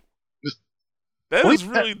do. That is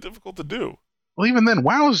really difficult to do. Well, even then,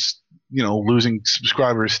 WoW's losing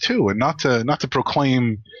subscribers too, and not to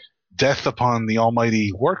proclaim death upon the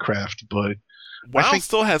almighty Warcraft, but WoW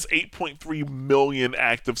still has 8.3 million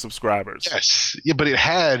active subscribers. Yes, yeah, but it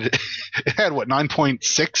had what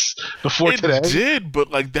 9.6 before today. It did, but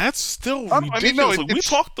like that's still ridiculous.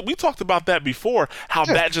 We talked about that before. How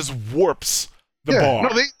that just warps the bar.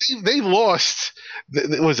 No, they lost.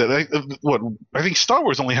 Was it what? I think Star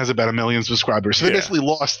Wars only has about 1 million subscribers, so they basically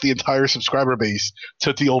lost the entire subscriber base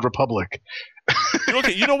to the Old Republic.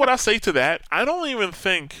 Okay, you know what I say to that? I don't even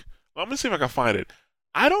think. Let me see if I can find it.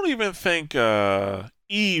 I don't even think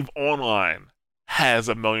EVE Online has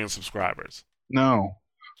 1 million subscribers. No,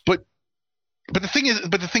 but the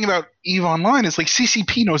thing about EVE Online is like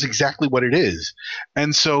CCP knows exactly what it is,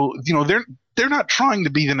 and so they're not trying to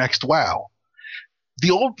be the next WoW. The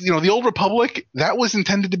old Republic, that was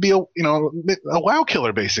intended to be a WoW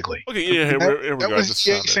killer basically. Okay, yeah, here we go. That was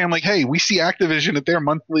saying like, hey, we see Activision at their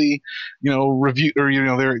monthly review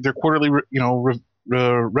or their quarterly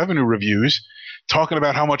revenue reviews talking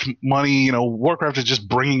about how much money Warcraft is just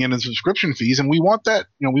bringing in subscription fees, and we want that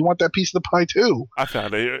we want that piece of the pie too. I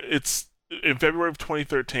found it. It's in February of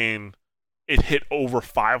 2013. It hit over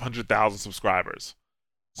 500,000 subscribers.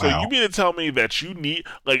 So you mean to tell me that you need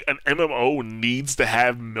like an MMO needs to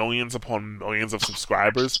have millions upon millions of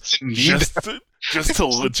subscribers just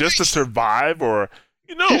to survive, or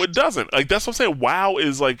it doesn't. Like that's what I'm saying. WoW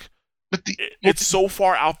is like it's so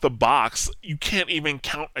far out the box you can't even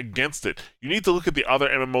count against it. You need to look at the other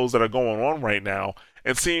MMOs that are going on right now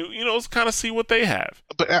and see kind of see what they have.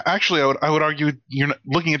 But actually, I would argue you're not,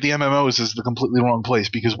 looking at the MMOs is the completely wrong place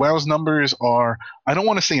because WoW's numbers are, I don't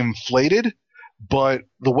want to say inflated, but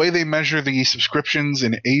the way they measure the subscriptions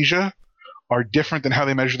in Asia are different than how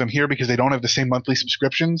they measure them here because they don't have the same monthly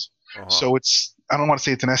subscriptions. So I don't want to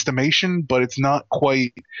say it's an estimation, but it's not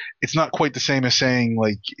quite the same as saying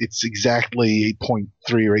like it's exactly 8.3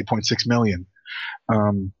 or 8.6 million.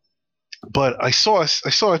 But I saw a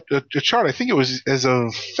chart. I think it was as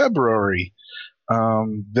of February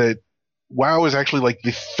that WoW is actually like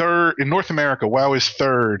the third in North America. WoW is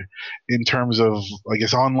third in terms of, I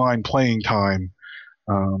guess, online playing time,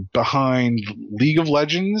 behind League of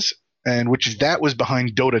Legends, and that was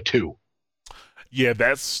behind Dota 2. Yeah,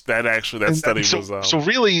 that study was. So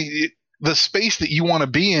really, the space that you want to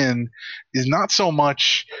be in is not so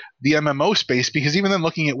much the MMO space, because even then,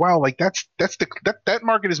 looking at WoW, like that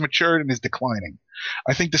market is matured and is declining.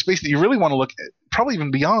 I think the space that you really want to look at, probably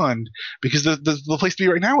even beyond, because the place to be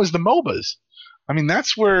right now is the MOBAs. I mean,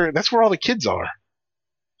 that's where all the kids are.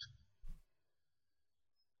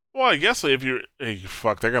 Well, I guess if you're, hey,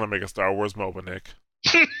 fuck, they're gonna make a Star Wars MOBA, Nick.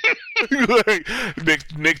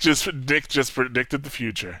 Like, Nick just predicted the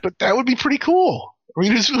future. But that would be pretty cool. I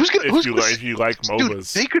mean, who's gonna? If you like Dude,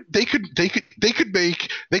 MOBAs,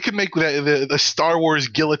 they could make the Star Wars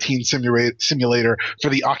guillotine simulator for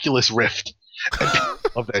the Oculus Rift. And people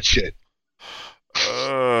love that shit.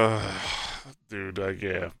 uh, dude,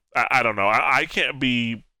 yeah, I don't know. I can't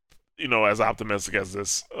be, as optimistic as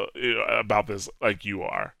this about this like you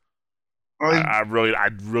are. I, I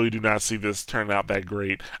really do not see this turning out that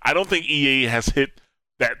great. I don't think EA has hit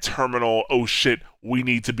that terminal. Oh shit, we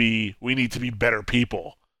need to be better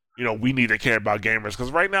people. We need to care about gamers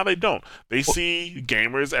because right now they don't. They see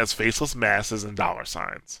gamers as faceless masses and dollar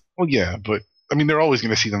signs. well, yeah, but I mean, they're always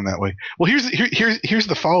going to see them that way. Well, here's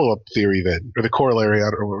the follow up theory then, or the corollary,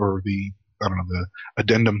 or the I don't know the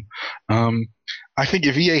addendum. Um, I think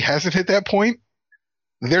if EA hasn't hit that point,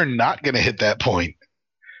 they're not going to hit that point.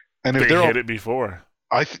 And if They they're hit it before.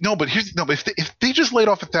 no, but here's no, but if they just laid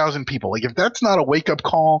off 1,000 people, like if that's not a wake up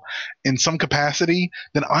call in some capacity,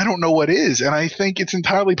 then I don't know what is. And I think it's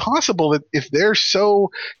entirely possible that if they're so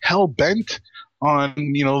hell bent on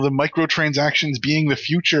the microtransactions being the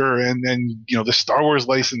future, and the Star Wars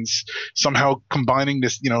license somehow combining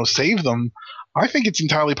this save them, I think it's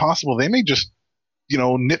entirely possible they may just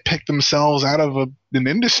nitpick themselves out of an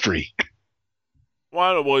industry.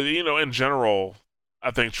 Well, in general, I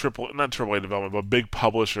think not AAA development, but big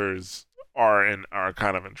publishers are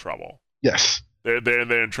kind of in trouble. Yes.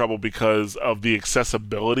 They're in trouble because of the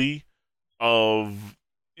accessibility of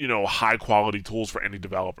high quality tools for indie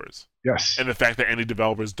developers, Yes. and the fact that indie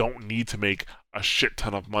developers don't need to make a shit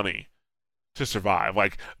ton of money to survive.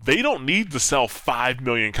 Like they don't need to sell 5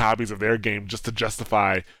 million copies of their game just to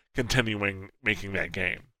justify continuing making that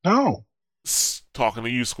game. No. Talking to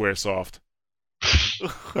you, SquareSoft.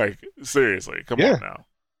 Like seriously, come Yeah. on now.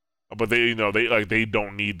 But they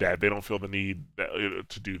don't need that. They don't feel the need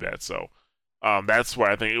to do that. So that's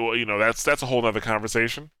why I think that's a whole other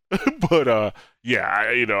conversation. But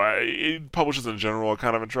yeah, publishers in general are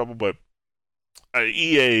kind of in trouble. But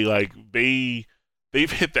EA, like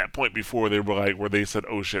they've hit that point before. They were like where they said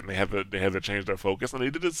oh shit, and they had to change their focus, and they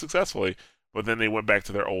did it successfully. But then they went back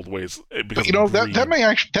to their old ways because But that may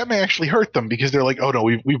actually hurt them, because they're like, oh no,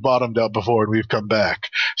 we've bottomed out before and we've come back.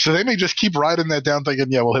 So they may just keep riding that down, thinking,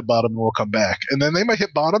 yeah, we'll hit bottom and we'll come back, and then they might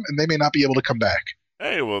hit bottom and they may not be able to come back.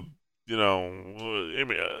 hey, well, I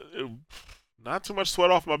mean, not too much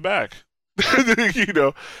sweat off my back. you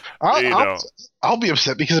know, I'll, you I'll, know I'll be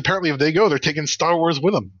upset because apparently if they go, they're taking Star Wars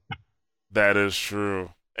with them. that is true.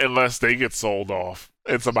 Unless they get sold off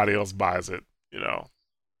and somebody else buys it. Mm.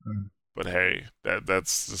 But hey,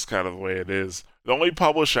 that's just kind of the way it is. The only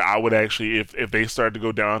publisher I would actually, if they start to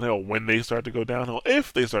go downhill, when they start to go downhill,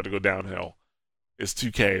 if they start to go downhill, is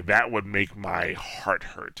 2K. That would make my heart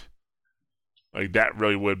hurt. Like that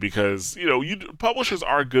really would, because publishers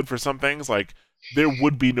are good for some things. Like there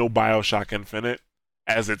would be no BioShock Infinite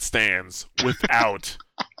as it stands without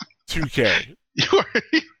 2K. You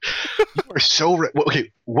are so okay.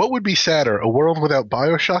 What would be sadder, a world without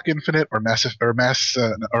BioShock Infinite or Max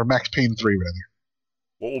Payne 3 rather?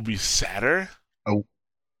 What would be sadder? Oh.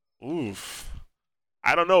 Oof.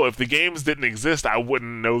 I don't know. If the games didn't exist, I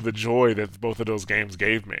wouldn't know the joy that both of those games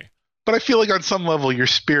gave me. But I feel like on some level your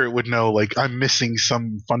spirit would know, like, I'm missing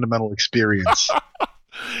some fundamental experience.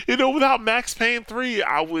 Without Max Payne 3,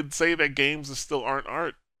 I would say that games still aren't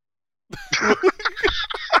art.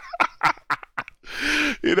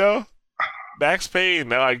 Max Payne,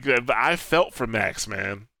 like I felt for Max,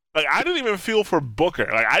 man. Like I didn't even feel for Booker.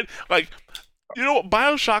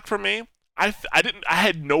 BioShock for me, I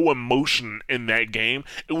had no emotion in that game.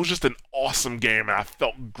 It was just an awesome game, and I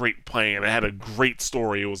felt great playing. It had a great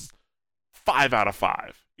story. It was 5 out of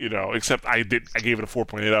 5. Except I gave it a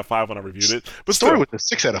 4.8 out of 5 when I reviewed it. But story still, was a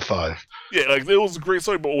 6 out of 5. Yeah, like it was a great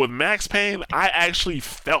story. But with Max Payne, I actually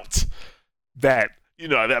felt that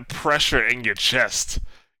that pressure in your chest.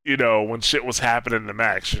 When shit was happening to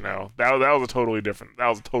Max. That was a totally different. That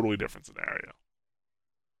was a totally different scenario.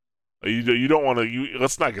 You don't want to.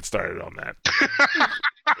 Let's not get started on that.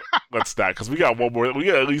 Let's not, because we got one more. We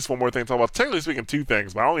got at least one more thing to talk about. Technically speaking, 2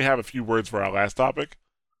 things, but I only have a few words for our last topic.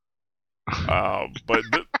 But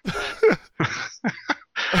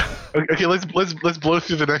okay, let's blow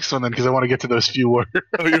through the next one then, because I want to get to those few words.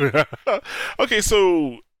 Okay,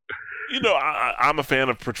 so I'm a fan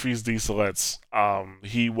of Patrice Desilets.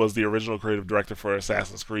 He was the original creative director for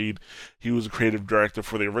Assassin's Creed. He was a creative director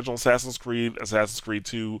for the original Assassin's Creed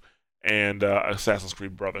 2, and Assassin's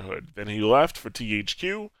Creed Brotherhood. Then he left for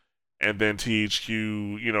THQ, and then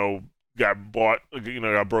THQ, got bought,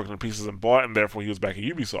 got broken to pieces and bought, and therefore he was back at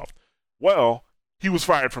Ubisoft. Well, he was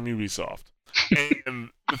fired from Ubisoft. And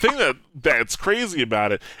the thing that's crazy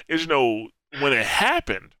about it is, when it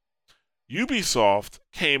happened, Ubisoft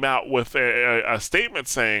came out with a statement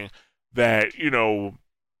saying that,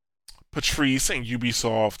 Patrice and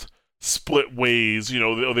Ubisoft split ways,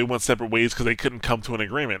 they went separate ways because they couldn't come to an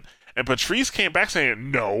agreement. And Patrice came back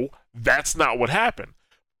saying, no, that's not what happened.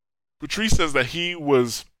 Patrice says that he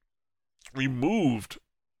was removed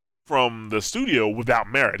from the studio without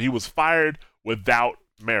merit. He was fired without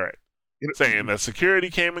merit, saying that security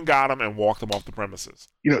came and got him and walked him off the premises.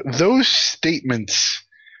 Those statements,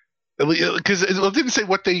 because it didn't say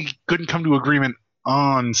what they couldn't come to agreement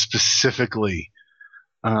on specifically,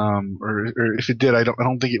 or if it did, I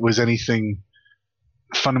don't think it was anything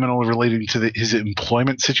fundamentally relating to his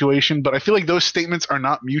employment situation. But I feel like those statements are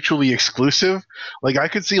not mutually exclusive. Like, I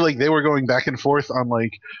could see like they were going back and forth on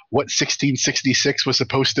like what 1666 was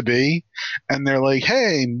supposed to be, and they're like,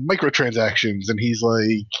 hey, microtransactions, and he's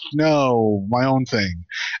like, no, my own thing.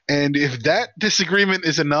 And if that disagreement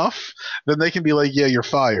is enough, then they can be like, yeah, you're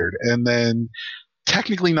fired, and then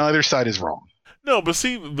technically neither side is wrong. No, but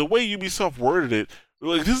see, the way Ubisoft worded it,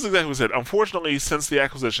 like, this is exactly what it said. Unfortunately, since the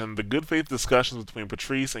acquisition, the good faith discussions between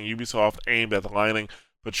Patrice and Ubisoft aimed at aligning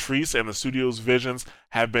Patrice and the studio's visions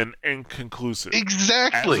have been inconclusive.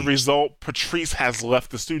 Exactly. As a result, Patrice has left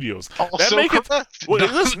the studios. Also correct. No.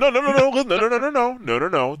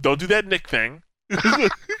 Don't do that Nick thing.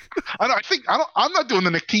 I'm not doing the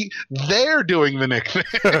Nick thing. They're doing the Nick thing.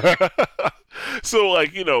 So,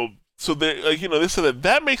 they said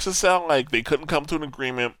that makes it sound like they couldn't come to an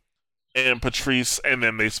agreement. And Patrice, and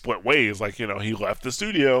then they split ways. Like, he left the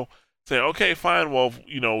studio, saying, okay, fine, well,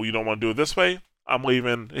 you don't want to do it this way, I'm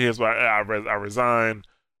leaving, here's why I resign,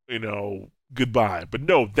 goodbye. But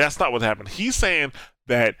no, that's not what happened. He's saying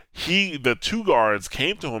that the two guards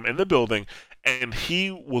came to him in the building, and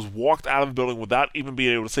he was walked out of the building without even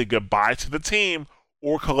being able to say goodbye to the team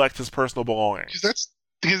or collect his personal belongings.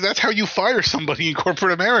 Because that's how you fire somebody in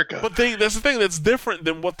corporate America. But that's the thing, that's different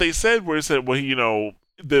than what they said, where he said, well, he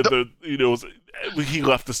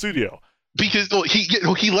left the studio. Because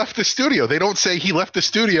he left the studio. They don't say he left the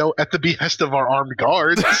studio at the behest of our armed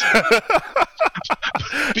guards.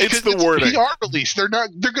 It's the wording. PR release. They're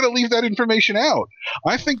going to leave that information out.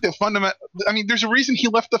 I think that there's a reason he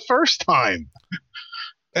left the first time.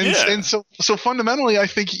 And so fundamentally, I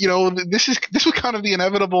think this was kind of the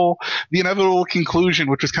inevitable conclusion,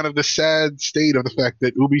 which was kind of the sad state of the fact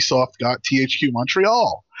that Ubisoft got THQ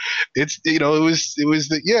Montreal. It's it was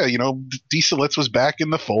that Dieselitz was back in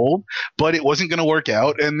the fold, but it wasn't going to work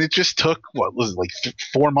out, and it just took what was it, like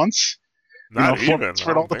 4 months. Not even 4 months for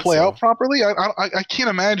it all to play out properly. I can't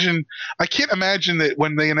imagine. I can't imagine that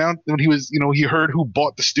when they announced, when he was he heard who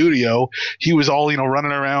bought the studio, he was all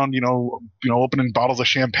running around opening bottles of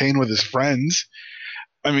champagne with his friends.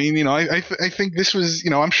 I mean, I think this was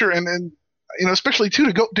I'm sure, and especially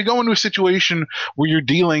too to go into a situation where you're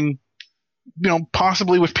dealing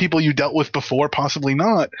possibly with people you dealt with before, possibly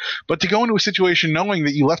not, but to go into a situation knowing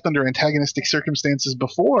that you left under antagonistic circumstances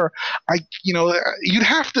before, you'd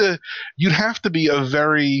have to be a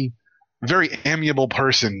very, very amiable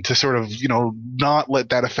person to sort of not let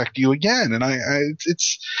that affect you again. And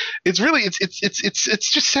it's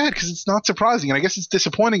just sad because it's not surprising, and I guess it's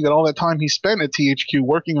disappointing that all that time he spent at THQ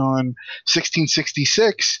working on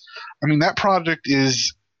 1666. I mean, that project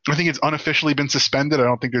is, I think it's unofficially been suspended. I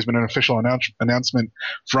don't think there's been an official announcement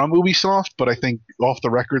from Ubisoft, but I think off the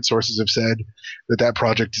record sources have said that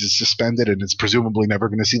project is suspended and it's presumably never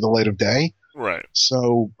going to see the light of day. Right.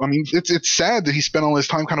 So, I mean, it's sad that he spent all his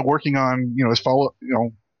time kind of working on, his follow,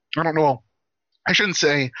 I don't know. I shouldn't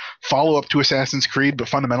say follow up to Assassin's Creed, but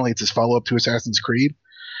fundamentally it's his follow up to Assassin's Creed.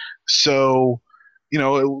 So,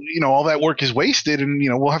 all that work is wasted, and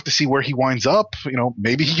we'll have to see where he winds up.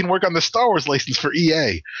 Maybe he can work on the Star Wars license for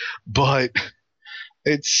EA, but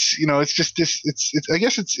it's it's just this. It's I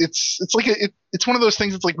guess it's like it's one of those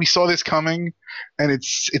things. It's like we saw this coming, and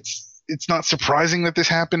it's not surprising that this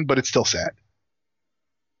happened, but it's still sad.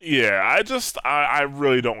 Yeah, I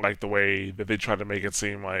really don't like the way that they try to make it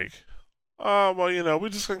seem like, oh well, we're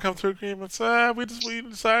just gonna come to agreements. We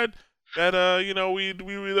decide that we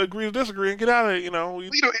agree to disagree and get out of it.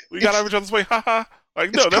 We got out of each other's way. Haha.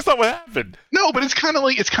 Like, no, that's not what happened. No, but it's kind of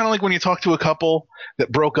like when you talk to a couple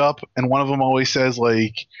that broke up, and one of them always says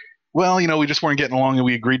like, well, we just weren't getting along and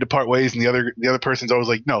we agreed to part ways, and the other person's always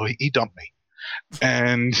like, no, he dumped me.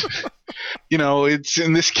 And it's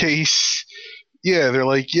in this case, yeah, they're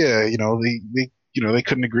like, yeah, they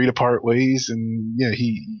couldn't agree to part ways, and yeah,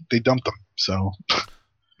 they dumped them. So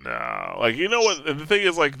No, like you know what? The thing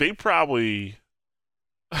is, like they probably.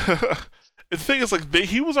 The thing is, like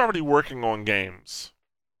he was already working on games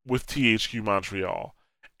with THQ Montreal,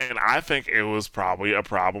 and I think it was probably a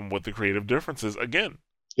problem with the creative differences again.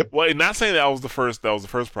 Yep. Well, not saying that was the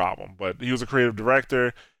first problem, but he was a creative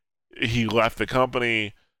director. He left the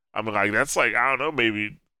company. I mean, like that's like I don't know,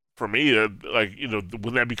 maybe for me, like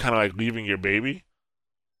wouldn't that be kind of like leaving your baby?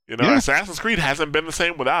 Yeah. Assassin's Creed hasn't been the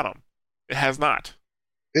same without him. It has not.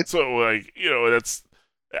 It. So like that's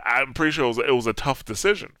I'm pretty sure it was a tough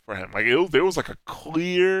decision for him. Like there was like a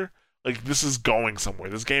clear like this is going somewhere.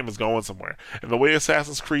 This game is going somewhere. And the way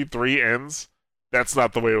Assassin's Creed 3 ends, that's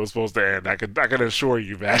not the way it was supposed to end. I can assure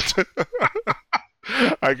you that.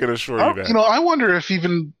 I can assure you that. I wonder if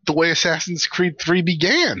even the way Assassin's Creed 3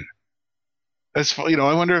 began. I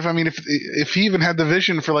wonder if he even had the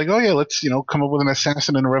vision for like, oh yeah, let's come up with an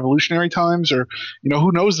assassin in revolutionary times, or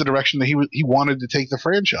who knows the direction that he wanted to take the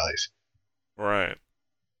franchise. Right.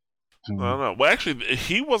 I don't know. Well, actually,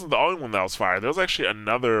 he wasn't the only one that was fired. There was actually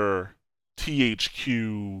another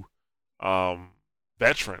THQ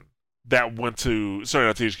veteran that went to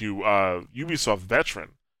not THQ, Ubisoft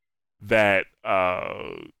veteran that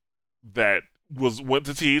went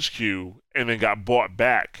to THQ and then got bought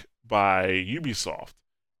back by Ubisoft,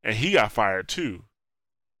 and he got fired too.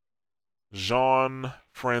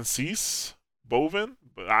 Jean-Francis Bovin,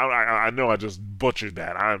 but I know I just butchered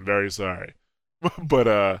that. I'm very sorry,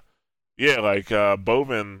 but yeah, like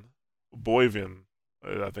Boivin,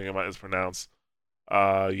 I think it's pronounced.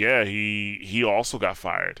 Yeah, he also got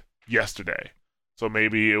fired yesterday. So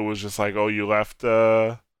maybe it was just like, oh, you left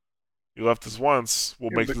this once.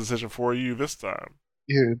 We'll make the decision for you this time.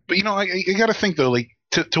 Yeah, but I got to think though, like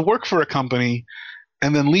to work for a company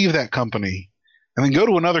and then leave that company and then go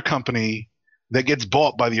to another company that gets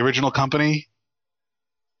bought by the original company.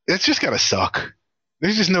 It's just got to suck.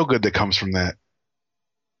 There's just no good that comes from that.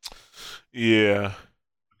 Yeah.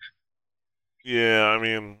 Yeah, I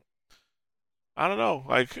mean, I don't know.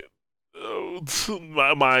 Like,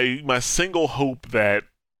 my single hope that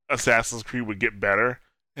Assassin's Creed would get better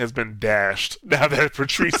has been dashed now that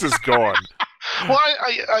Patrice is gone. Well,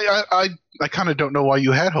 I kind of don't know why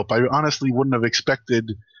you had hope. I honestly wouldn't have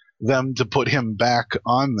expected them to put him back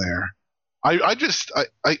on there. I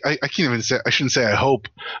can't even say, I shouldn't say I hope,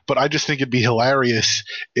 but I just think it'd be hilarious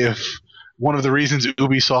if one of the reasons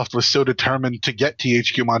Ubisoft was so determined to get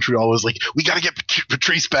THQ Montreal was like, we got to get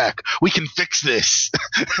Patrice back. We can fix this.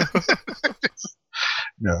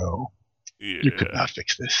 No, you could not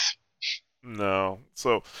fix this. No.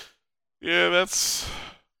 So, yeah, I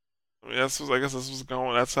guess this was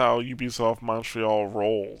going. That's how Ubisoft Montreal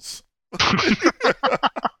rolls. But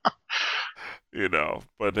yeah,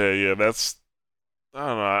 that's. I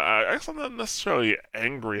don't know. I guess I'm not necessarily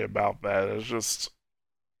angry about that. It's just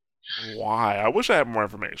why. I wish I had more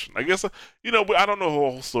information. I guess I don't know the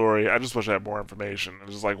whole story. I just wish I had more information.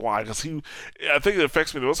 It's just like why? Because I think it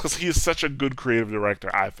affects me the most because he is such a good creative director.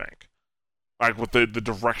 I think, like with the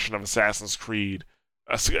direction of Assassin's Creed.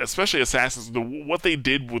 Especially what they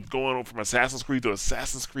did with going from Assassin's Creed to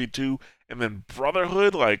Assassin's Creed 2 and then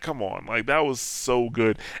Brotherhood, like, come on, like, that was so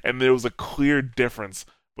good. And there was a clear difference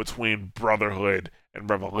between Brotherhood and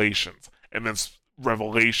Revelations, and then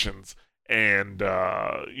Revelations and,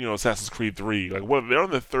 Assassin's Creed 3. Like, they're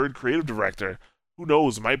on the third creative director. Who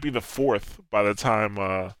knows, might be the fourth by the time,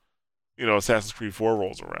 Assassin's Creed 4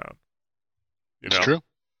 rolls around. It's true.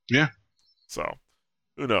 Yeah. So,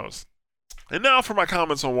 who knows? And now for my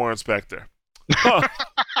comments on Warren Spector.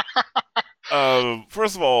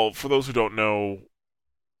 First of all, for those who don't know,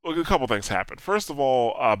 look, a couple things happened. First of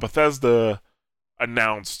all, Bethesda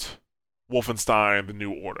announced Wolfenstein: The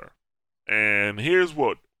New Order. And here's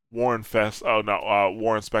what Warren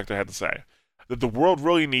Spector had to say. Did the world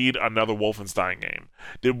really need another Wolfenstein game?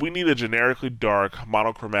 Did we need a generically dark,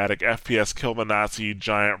 monochromatic FPS kill the Nazi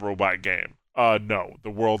giant robot game? No, the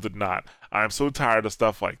world did not. I am so tired of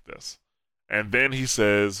stuff like this. And then he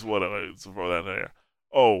says,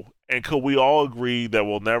 oh, and could we all agree that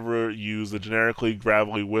we'll never use the generically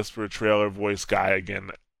gravelly whisper trailer voice guy again,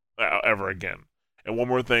 ever again? And one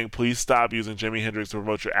more thing, please stop using Jimi Hendrix to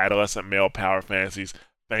promote your adolescent male power fantasies.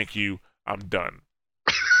 Thank you. I'm done.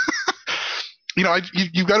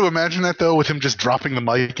 You've got to imagine that though, with him just dropping the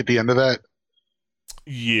mic at the end of that.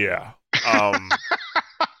 Yeah.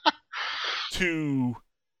 To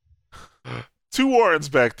Warren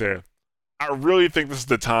Spector, I really think this is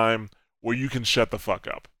the time where you can shut the fuck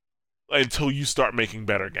up until you start making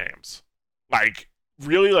better games. Like,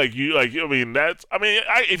 really? If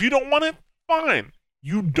you don't want it, fine.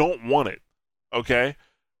 You don't want it. Okay?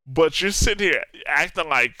 But you're sitting here acting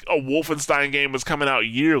like a Wolfenstein game is coming out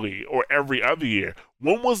yearly or every other year.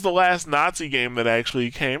 When was the last Nazi game that actually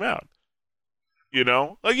came out? You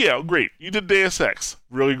know? Like, yeah, great. You did Deus Ex.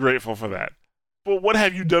 Really grateful for that. But what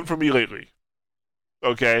have you done for me lately?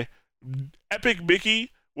 Okay? Epic Mickey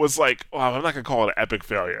was like, oh, I'm not going to call it an epic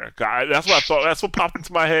failure. That's what I thought. That's what popped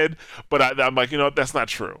into my head. But I'm like, you know what? That's not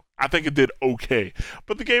true. I think it did okay.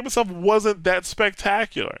 But the game itself wasn't that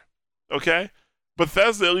spectacular. Okay?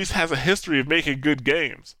 Bethesda at least has a history of making good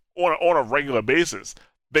games on a regular basis.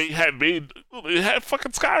 They had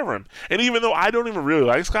fucking Skyrim. And even though I don't even really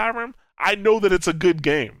like Skyrim, I know that it's a good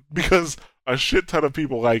game because a shit ton of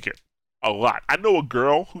people like it. A lot. I know a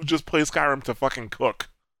girl who just plays Skyrim to fucking cook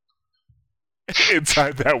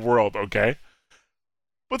inside that world, okay?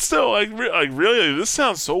 But still, really, this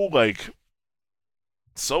sounds so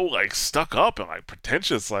stuck up and like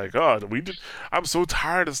pretentious. Like, oh, I'm so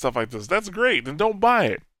tired of stuff like this. That's great. Then don't buy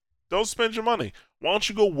it. Don't spend your money. Why don't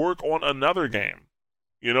you go work on another game?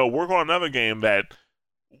 You know, work on another game that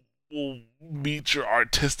will meet your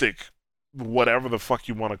artistic, whatever the fuck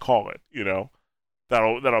you want to call it. You know,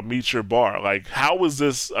 that'll meet your bar. Like, how is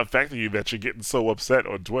this affecting you that you're getting so upset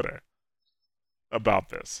on Twitter about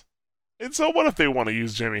this? And so, what if they want to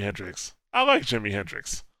use Jimi Hendrix? I like Jimi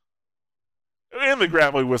Hendrix. And the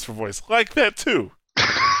gravelly whisper voice, like that too.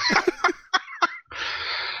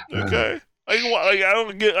 Okay, I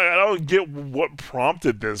don't get what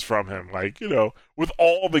prompted this from him. Like, you know, with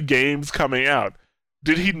all the games coming out,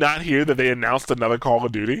 did he not hear that they announced another Call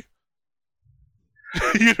of Duty?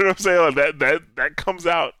 You know what I'm saying? Like that comes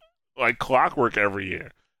out like clockwork every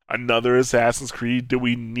year. Another Assassin's Creed. Do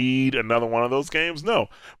we need another one of those games? No,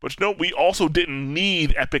 but you know, we also didn't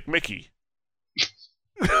need Epic Mickey.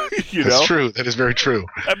 That's true. That is very true.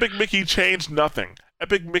 Epic Mickey changed nothing.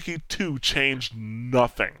 Epic Mickey 2 changed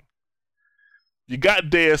nothing. You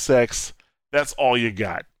got Deus Ex. That's all you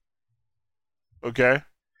got. Okay?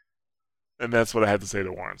 And that's what I had to say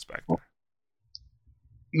to Warren Spector.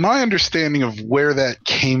 My understanding of where that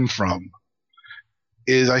came from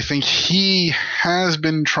is I think he has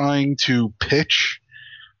been trying to pitch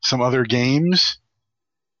some other games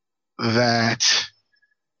that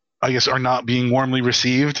I guess are not being warmly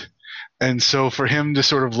received. And so for him to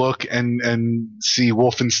sort of look and see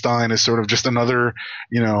Wolfenstein as sort of just another,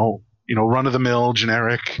 run of the mill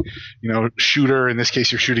generic, shooter. In this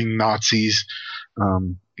case, you're shooting Nazis,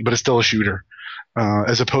 but it's still a shooter,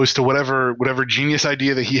 as opposed to whatever genius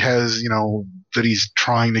idea that he has, that he's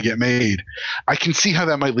trying to get made. I can see how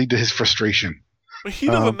that might lead to his frustration. But he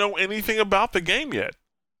doesn't know anything about the game yet.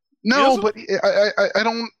 No, but I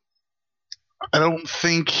don't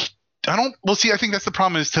think. Well, see, I think that's the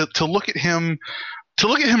problem is to look at him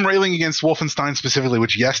railing against Wolfenstein specifically,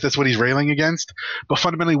 which yes, that's what he's railing against. But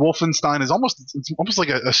fundamentally, Wolfenstein is almost like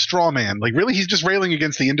a straw man. Like really, he's just railing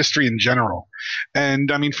against the industry in general.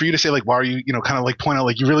 And I mean, for you to say like, why are you, kind of like point out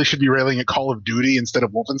like you really should be railing at Call of Duty instead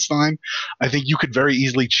of Wolfenstein. I think you could very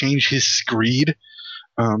easily change his screed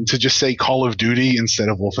to just say Call of Duty instead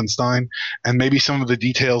of Wolfenstein, and maybe some of the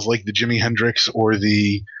details like the Jimi Hendrix or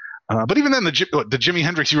the but even then, the Jimi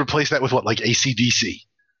Hendrix, you replace that with what, like AC/DC?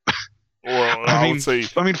 Well,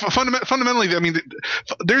 fundamentally, I mean,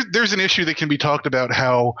 there's an issue that can be talked about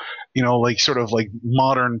how, like sort of like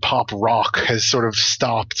modern pop rock has sort of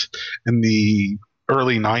stopped in the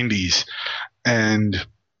early '90s, and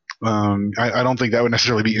I don't think that would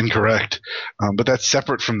necessarily be incorrect, but that's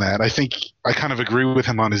separate from that. I think I kind of agree with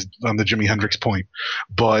him on the Jimi Hendrix point,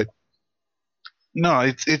 but. No,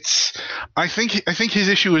 it's. I think his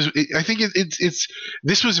issue is. I think it's.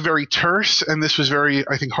 This was very terse, and this was very,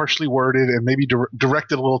 I think, harshly worded, and maybe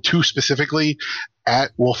directed a little too specifically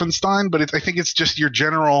at Wolfenstein. But I think it's just your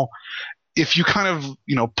general. If you kind of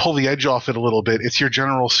pull the edge off it a little bit, it's your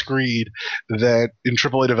general screed that in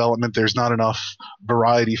AAA development there's not enough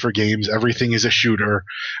variety for games. Everything is a shooter.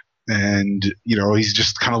 And he's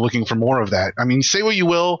just kind of looking for more of that. I mean, say what you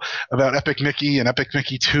will about Epic Mickey and Epic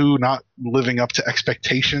Mickey 2 not living up to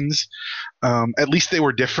expectations. At least they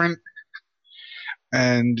were different,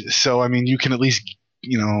 and so I mean, you can at least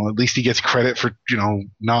he gets credit for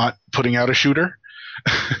not putting out a shooter.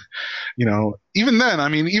 Even then, I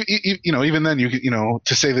mean, even then,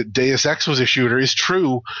 to say that Deus Ex was a shooter is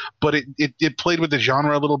true, but it played with the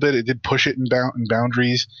genre a little bit. It did push it in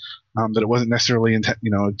boundaries. That it wasn't necessarily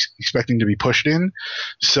expecting to be pushed in.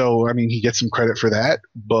 So I mean, he gets some credit for that,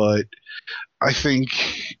 but I think,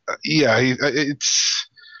 it's.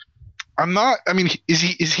 I'm not. I mean, is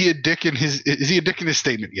he a dick in his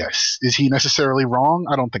statement? Yes. Is he necessarily wrong?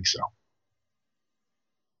 I don't think so.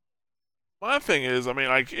 My thing is, I mean,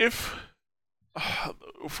 like if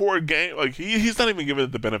For a game, like he's not even giving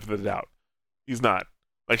it the benefit of the doubt. He's not.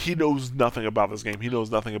 Like he knows nothing about this game. He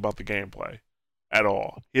knows nothing about the gameplay at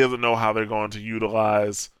all. He doesn't know how they're going to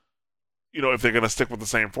utilize, if they're going to stick with the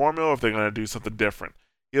same formula, if they're going to do something different.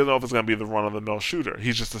 He doesn't know if it's going to be the run-of-the-mill shooter.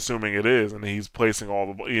 He's just assuming it is, and he's placing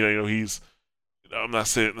all the, he's. I'm not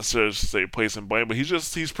saying necessarily say placing blame, but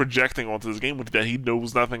he's projecting onto this game that he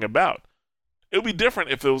knows nothing about. It would be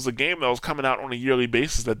different if it was a game that was coming out on a yearly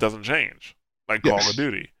basis that doesn't change, like Call of Yes.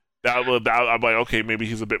 Duty. I'm like, okay, maybe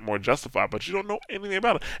he's a bit more justified, but you don't know anything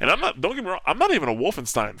about it. And don't get me wrong, I'm not even a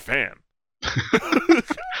Wolfenstein fan.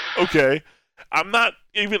 Okay? I'm not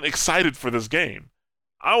even excited for this game.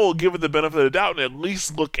 I will give it the benefit of the doubt and at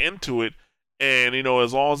least look into it. And,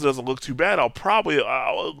 as long as it doesn't look too bad, I'll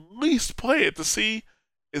at least play it to see,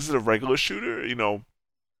 is it a regular shooter? Have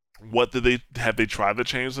they tried to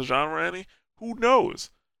change the genre any? Who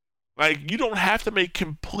knows? Like, you don't have to make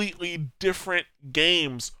completely different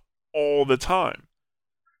games all the time.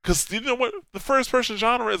 Because you know what? The first person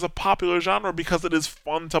genre is a popular genre because it is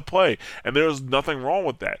fun to play. And there's nothing wrong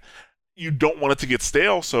with that. You don't want it to get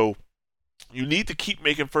stale, so you need to keep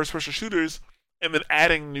making first person shooters and then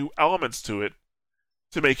adding new elements to it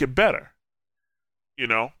to make it better.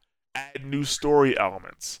 Add new story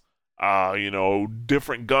elements.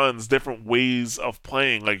 Different guns, different ways of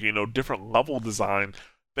playing, like, different level design,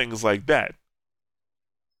 things like that.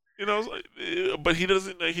 But he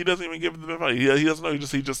doesn't even give them the advice. He doesn't know. He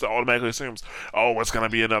just automatically assumes, oh, it's gonna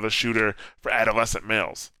be another shooter for adolescent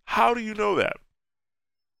males. How do you know that?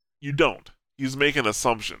 You don't. He's making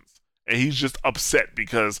assumptions, and he's just upset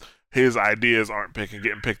because his ideas aren't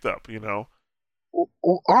getting picked up.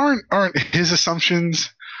 Aren't his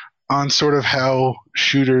assumptions on sort of how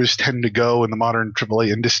shooters tend to go in the modern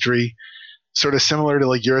AAA industry sort of similar to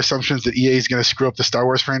like your assumptions that EA is going to screw up the Star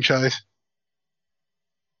Wars franchise?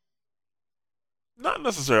 Not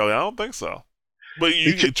necessarily. I don't think so. But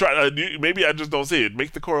you can try. Maybe I just don't see it.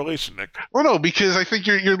 Make the correlation, Nick. Well, no, because I think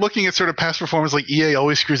you're looking at sort of past performance. Like EA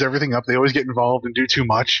always screws everything up. They always get involved and do too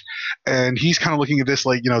much. And he's kind of looking at this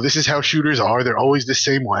like, this is how shooters are. They're always the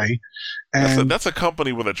same way. And That's a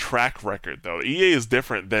company with a track record, though. EA is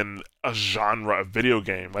different than a genre of video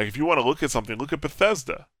game. Like if you want to look at something, look at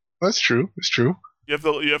Bethesda. that's true. It's true. You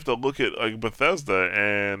have to look at like Bethesda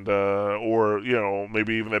and or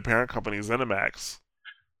maybe even their parent company ZeniMax.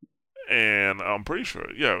 And I'm pretty sure,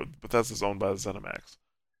 Bethesda's owned by ZeniMax.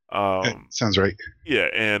 Sounds right. Yeah,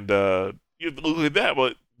 and you look at that,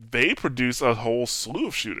 but they produce a whole slew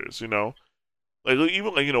of shooters. Like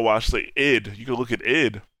even like watch like id. You can look at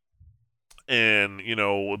id, and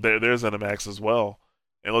there's ZeniMax as well,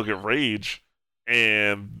 and look at Rage.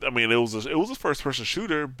 And I mean, it was a first person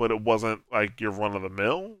shooter, but it wasn't like your run of the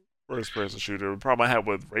mill first person shooter. The problem I had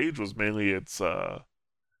with Rage was mainly its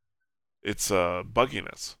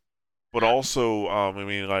bugginess. But also, I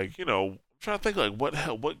mean, like, I'm trying to think, like, what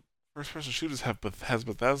first-person shooters has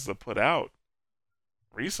Bethesda put out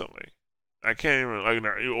recently? I can't even, like,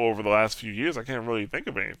 over the last few years, I can't really think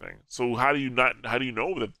of anything. So how do you know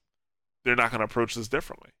that they're not going to approach this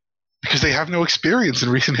differently? Because they have no experience in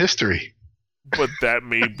recent history. But that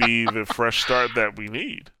may be the fresh start that we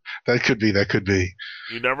need. That could be.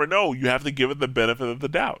 You never know. You have to give it the benefit of the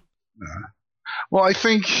doubt. Well, I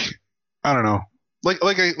think, I don't know. Like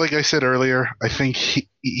I said earlier, I think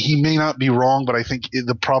he may not be wrong, but I think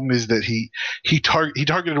the problem is that he targeted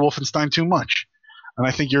Wolfenstein too much, and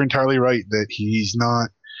I think you're entirely right that he's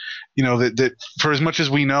not, that for as much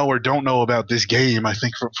as we know or don't know about this game, I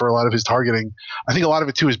think for a lot of his targeting, I think a lot of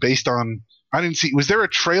it too is based on. I didn't see. Was there a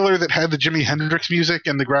trailer that had the Jimi Hendrix music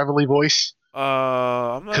and the gravelly voice?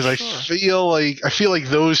 I'm not sure. Because I feel like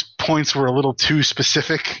those points were a little too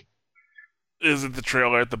specific. Is it the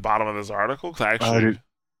trailer at the bottom of this article? I didn't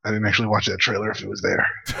actually watch that trailer if it was there.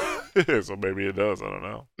 So maybe it does. I don't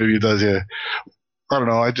know. Maybe it does, yeah. I don't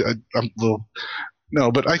know. I'm a little...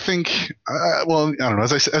 No, but I think... well, I don't know.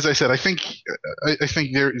 As I said, I think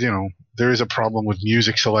there is a problem with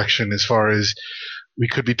music selection as far as we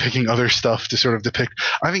could be picking other stuff to sort of depict.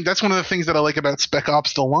 I think that's one of the things that I like about Spec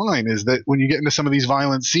Ops: The Line is that when you get into some of these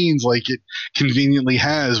violent scenes, like it conveniently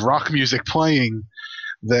has rock music playing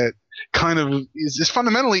that kind of is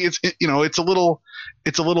fundamentally it's a little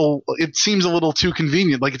it seems a little too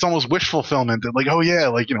convenient, like it's almost wish fulfillment that like, oh yeah,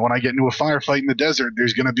 like when I get into a firefight in the desert,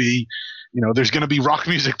 there's gonna be rock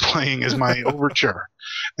music playing as my overture,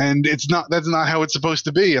 and that's not how it's supposed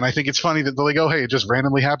to be. And I think it's funny that they're like, oh hey, it just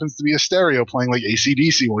randomly happens to be a stereo playing like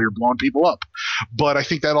AC/DC while you're blowing people up. But I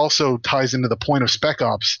think that also ties into the point of Spec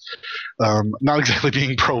Ops, not exactly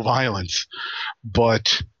being pro violence,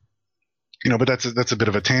 but But that's a bit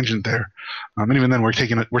of a tangent there. And even then, we're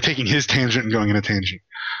taking his tangent and going in a tangent.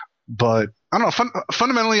 But I don't know.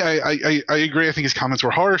 Fundamentally, I agree. I think his comments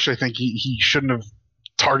were harsh. I think he shouldn't have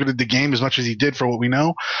targeted the game as much as he did for what we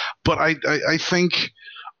know. But I think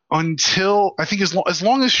as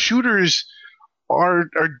long as shooters are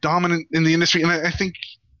dominant in the industry, and I think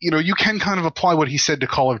you can kind of apply what he said to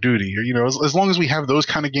Call of Duty, or as long as we have those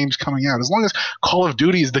kind of games coming out, as long as Call of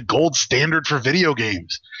Duty is the gold standard for video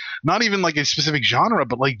games, not even like a specific genre,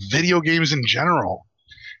 but like video games in general.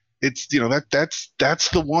 It's that's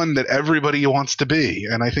the one that everybody wants to be,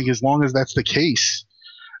 and I think as long as that's the case,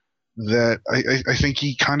 that I think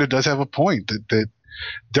he kind of does have a point that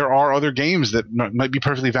there are other games that might be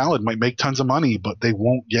perfectly valid, might make tons of money, but they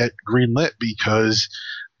won't get greenlit because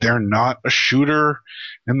they're not a shooter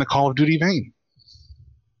in the Call of Duty vein.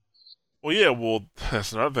 Well, yeah, well,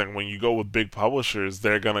 that's another thing. When you go with big publishers,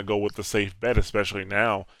 they're gonna go with the safe bet, especially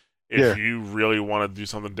now. If Yeah, you really want to do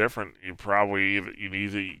something different, you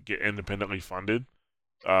need to get independently funded,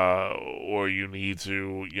 or you need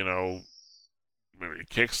to, maybe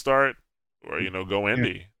kickstart, or go yeah.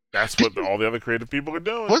 indie. That's Did, what all the other creative people are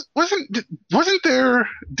doing. wasn't there?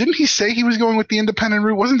 Didn't he say he was going with the independent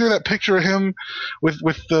route? Wasn't there that picture of him with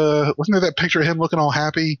the? Wasn't there that picture of him looking all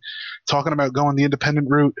happy, talking about going the independent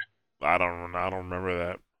route? I don't remember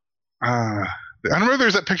that. I remember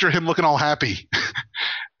there's that picture of him looking all happy,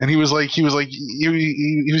 and he was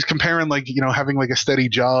comparing like having like a steady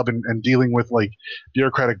job and dealing with like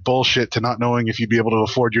bureaucratic bullshit to not knowing if you'd be able to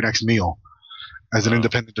afford your next meal as an Oh,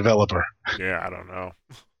 independent developer. yeah, I don't know.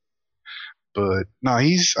 But no,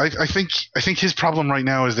 I think his problem right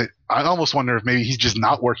now is that I almost wonder if maybe he's just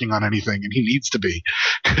not working on anything and he needs to be,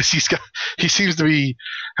 because he seems to be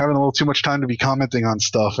having a little too much time to be commenting on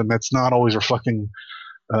stuff, and that's not always reflecting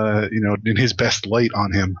in his best light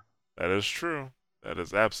on him. That is true. That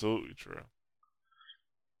is absolutely true.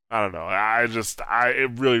 I don't know.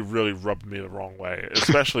 It really, really rubbed me the wrong way,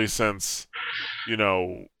 especially since, you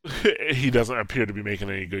know, he doesn't appear to be making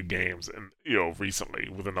any good games, and recently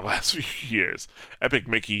within the last few years, Epic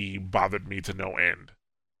Mickey bothered me to no end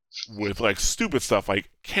with like stupid stuff like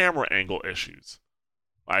camera angle issues,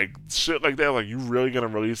 like shit like that. Like, you really gonna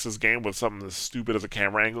release this game with something as stupid as a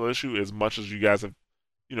camera angle issue? As much as you guys have,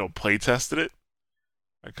 play tested it,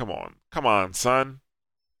 like, come on, son.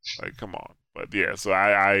 Like, come on. But yeah, so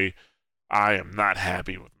I am not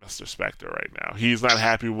happy with Mr. Spectre right now. He's not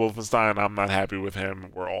happy with Wolfenstein. I'm not happy with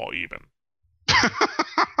him. We're all even.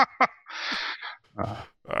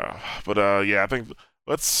 uh, Yeah, I think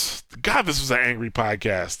let's. God, this was an angry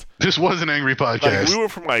podcast. this was an angry Like, we podcast. were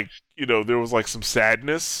from like, there was like some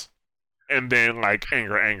sadness, and then like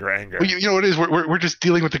anger, anger, Well, anger. you know what it is? We're just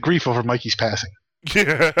dealing with the grief over Mikey's passing.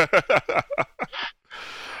 Yeah.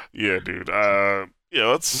 Yeah, dude. Yeah,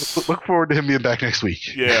 let's. Look forward to him being back next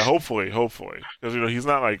week. Yeah, hopefully, because he's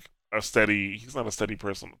not like he's not a steady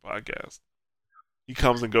person on the podcast. He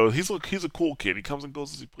comes and goes. He's a cool kid. He comes and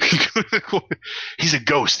goes as he pleases. He's a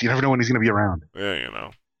ghost. You never know when he's going to be around.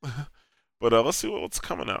 Yeah. But let's see what's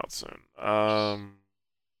coming out soon.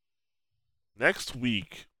 Next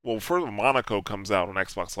week. Well, Further Monaco comes out on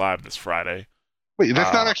Xbox Live this Friday. Wait,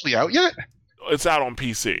 that's not Uh, actually out yet? it's out on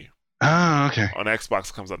PC. Oh, okay. On Xbox,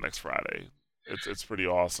 it comes out next Friday. It's pretty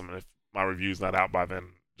awesome. And if my review's not out by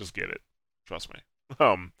then, just get it. Trust me.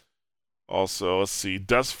 Also, let's see.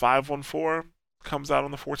 Dust 514 comes out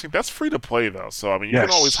on the 14th. That's free to play though, so I mean you can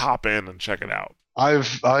always Yes. hop in and check it out. I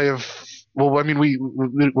have. Well, I mean, we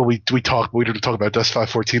talked. We didn't talk about Dust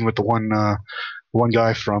 514 with the one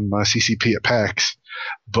guy from CCP at PAX,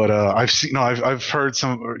 but I've seen. No, I've heard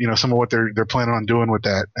some of what they're planning on doing with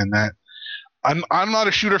that, and that I'm not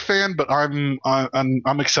a shooter fan, but I'm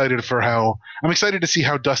excited I'm excited to see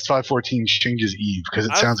how Dust 514 changes Eve, because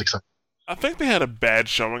it I sounds exciting. I think they had a bad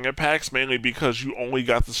showing at PAX mainly because you only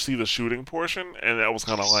got to see the shooting portion, and that was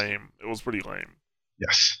kind of lame. It was pretty lame.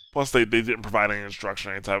 Yes. Plus, they didn't provide any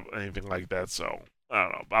instruction, anything like that. So I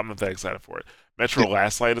don't know. I'm not that excited for it. Metro Yeah.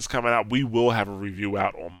 Last Light is coming out. We will have a review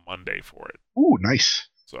out on Monday for it. Ooh, nice.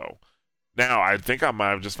 So now I think I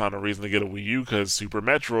might have just found a reason to get a Wii U because Super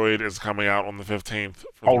Metroid is coming out on the 15th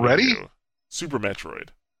for the Wii Already? U. Super Metroid.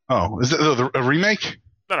 Oh, is it a remake?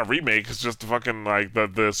 Not a remake. It's just the fucking like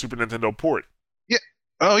the Super Nintendo port. Yeah.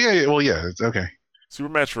 Oh, yeah. Yeah. Well, yeah. It's okay. Super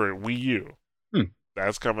Metroid Wii U. Hmm.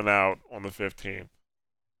 That's coming out on the 15th.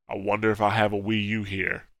 I wonder if I'll have a Wii U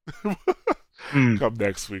here. Hmm. Come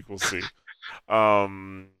next week, we'll see.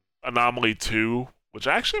 Anomaly 2, which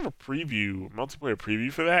I actually have a multiplayer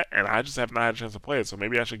preview for that, and I just have not had a chance to play it, so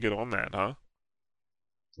maybe I should get on that, huh?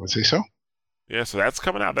 Let's say so. Yeah, so that's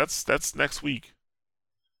coming out. That's next week.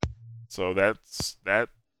 So that's that.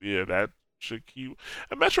 Yeah, that should keep.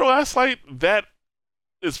 And Metro Last Light, that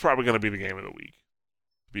is probably going to be the game of the week.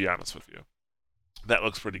 To be honest with you, that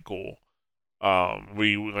looks pretty cool.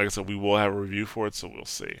 We like I said, we will have a review for it, so we'll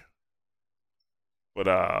see.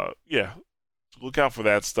 But yeah, look out for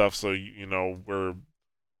that stuff. So you know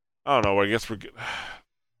I don't know. I guess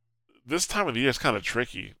this time of the year is kind of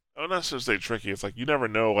tricky. I'm not sure to say tricky. It's like you never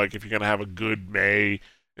know, like if you're gonna have a good May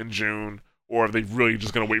and June, or are they really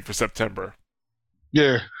just gonna wait for September?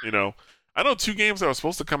 Yeah. You know, I know 2 games that were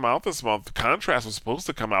supposed to come out this month. Contrast was supposed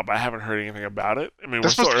to come out, but I haven't heard anything about it. I mean,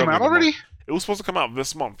 That's supposed to come out already? It was supposed to come out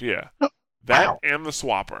this month, yeah. Oh, That wow. and the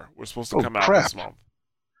Swapper were supposed to come out crap. this month.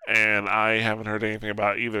 And I haven't heard anything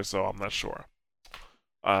about it either, so I'm not sure.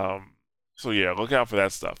 So yeah, look out for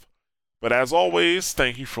that stuff. But as always,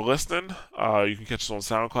 thank you for listening. You can catch us on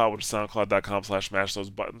SoundCloud, which is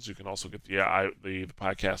soundcloud.com/mashthosebuttons. You can also get the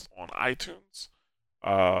podcast on iTunes.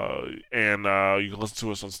 And you can listen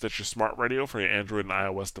to us on Stitcher Smart Radio for your Android and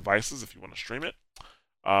iOS devices if you want to stream it.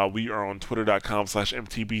 We are on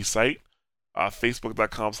twitter.com/mtbsite,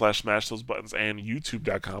 facebook.com/mashthosebuttons, and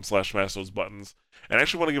youtube.com/mashthosebuttons. And I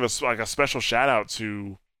actually want to give us a special shout out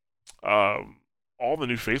to all the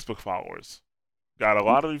new Facebook followers. Got a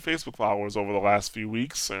lot of new Facebook followers over the last few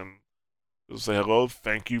weeks, and just say hello.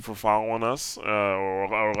 Thank you for following us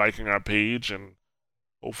or liking our page, and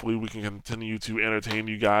hopefully we can continue to entertain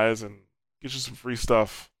you guys and get you some free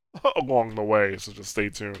stuff along the way. So just stay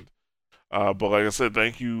tuned. But like I said,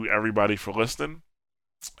 thank you everybody for listening,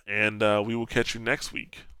 and we will catch you next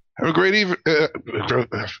week. Have a great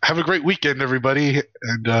have a great weekend, everybody,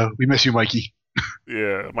 and we miss you, Mikey.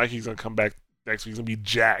 Yeah, Mikey's gonna come back next week. He's gonna be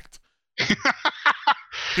jacked.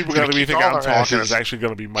 People gotta be thinking I'm talking. It's actually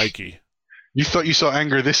gonna be Mikey. You thought you saw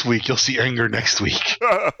anger this week. You'll see anger next week.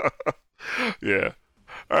 Yeah.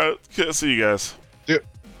 All right. See you guys. Yeah.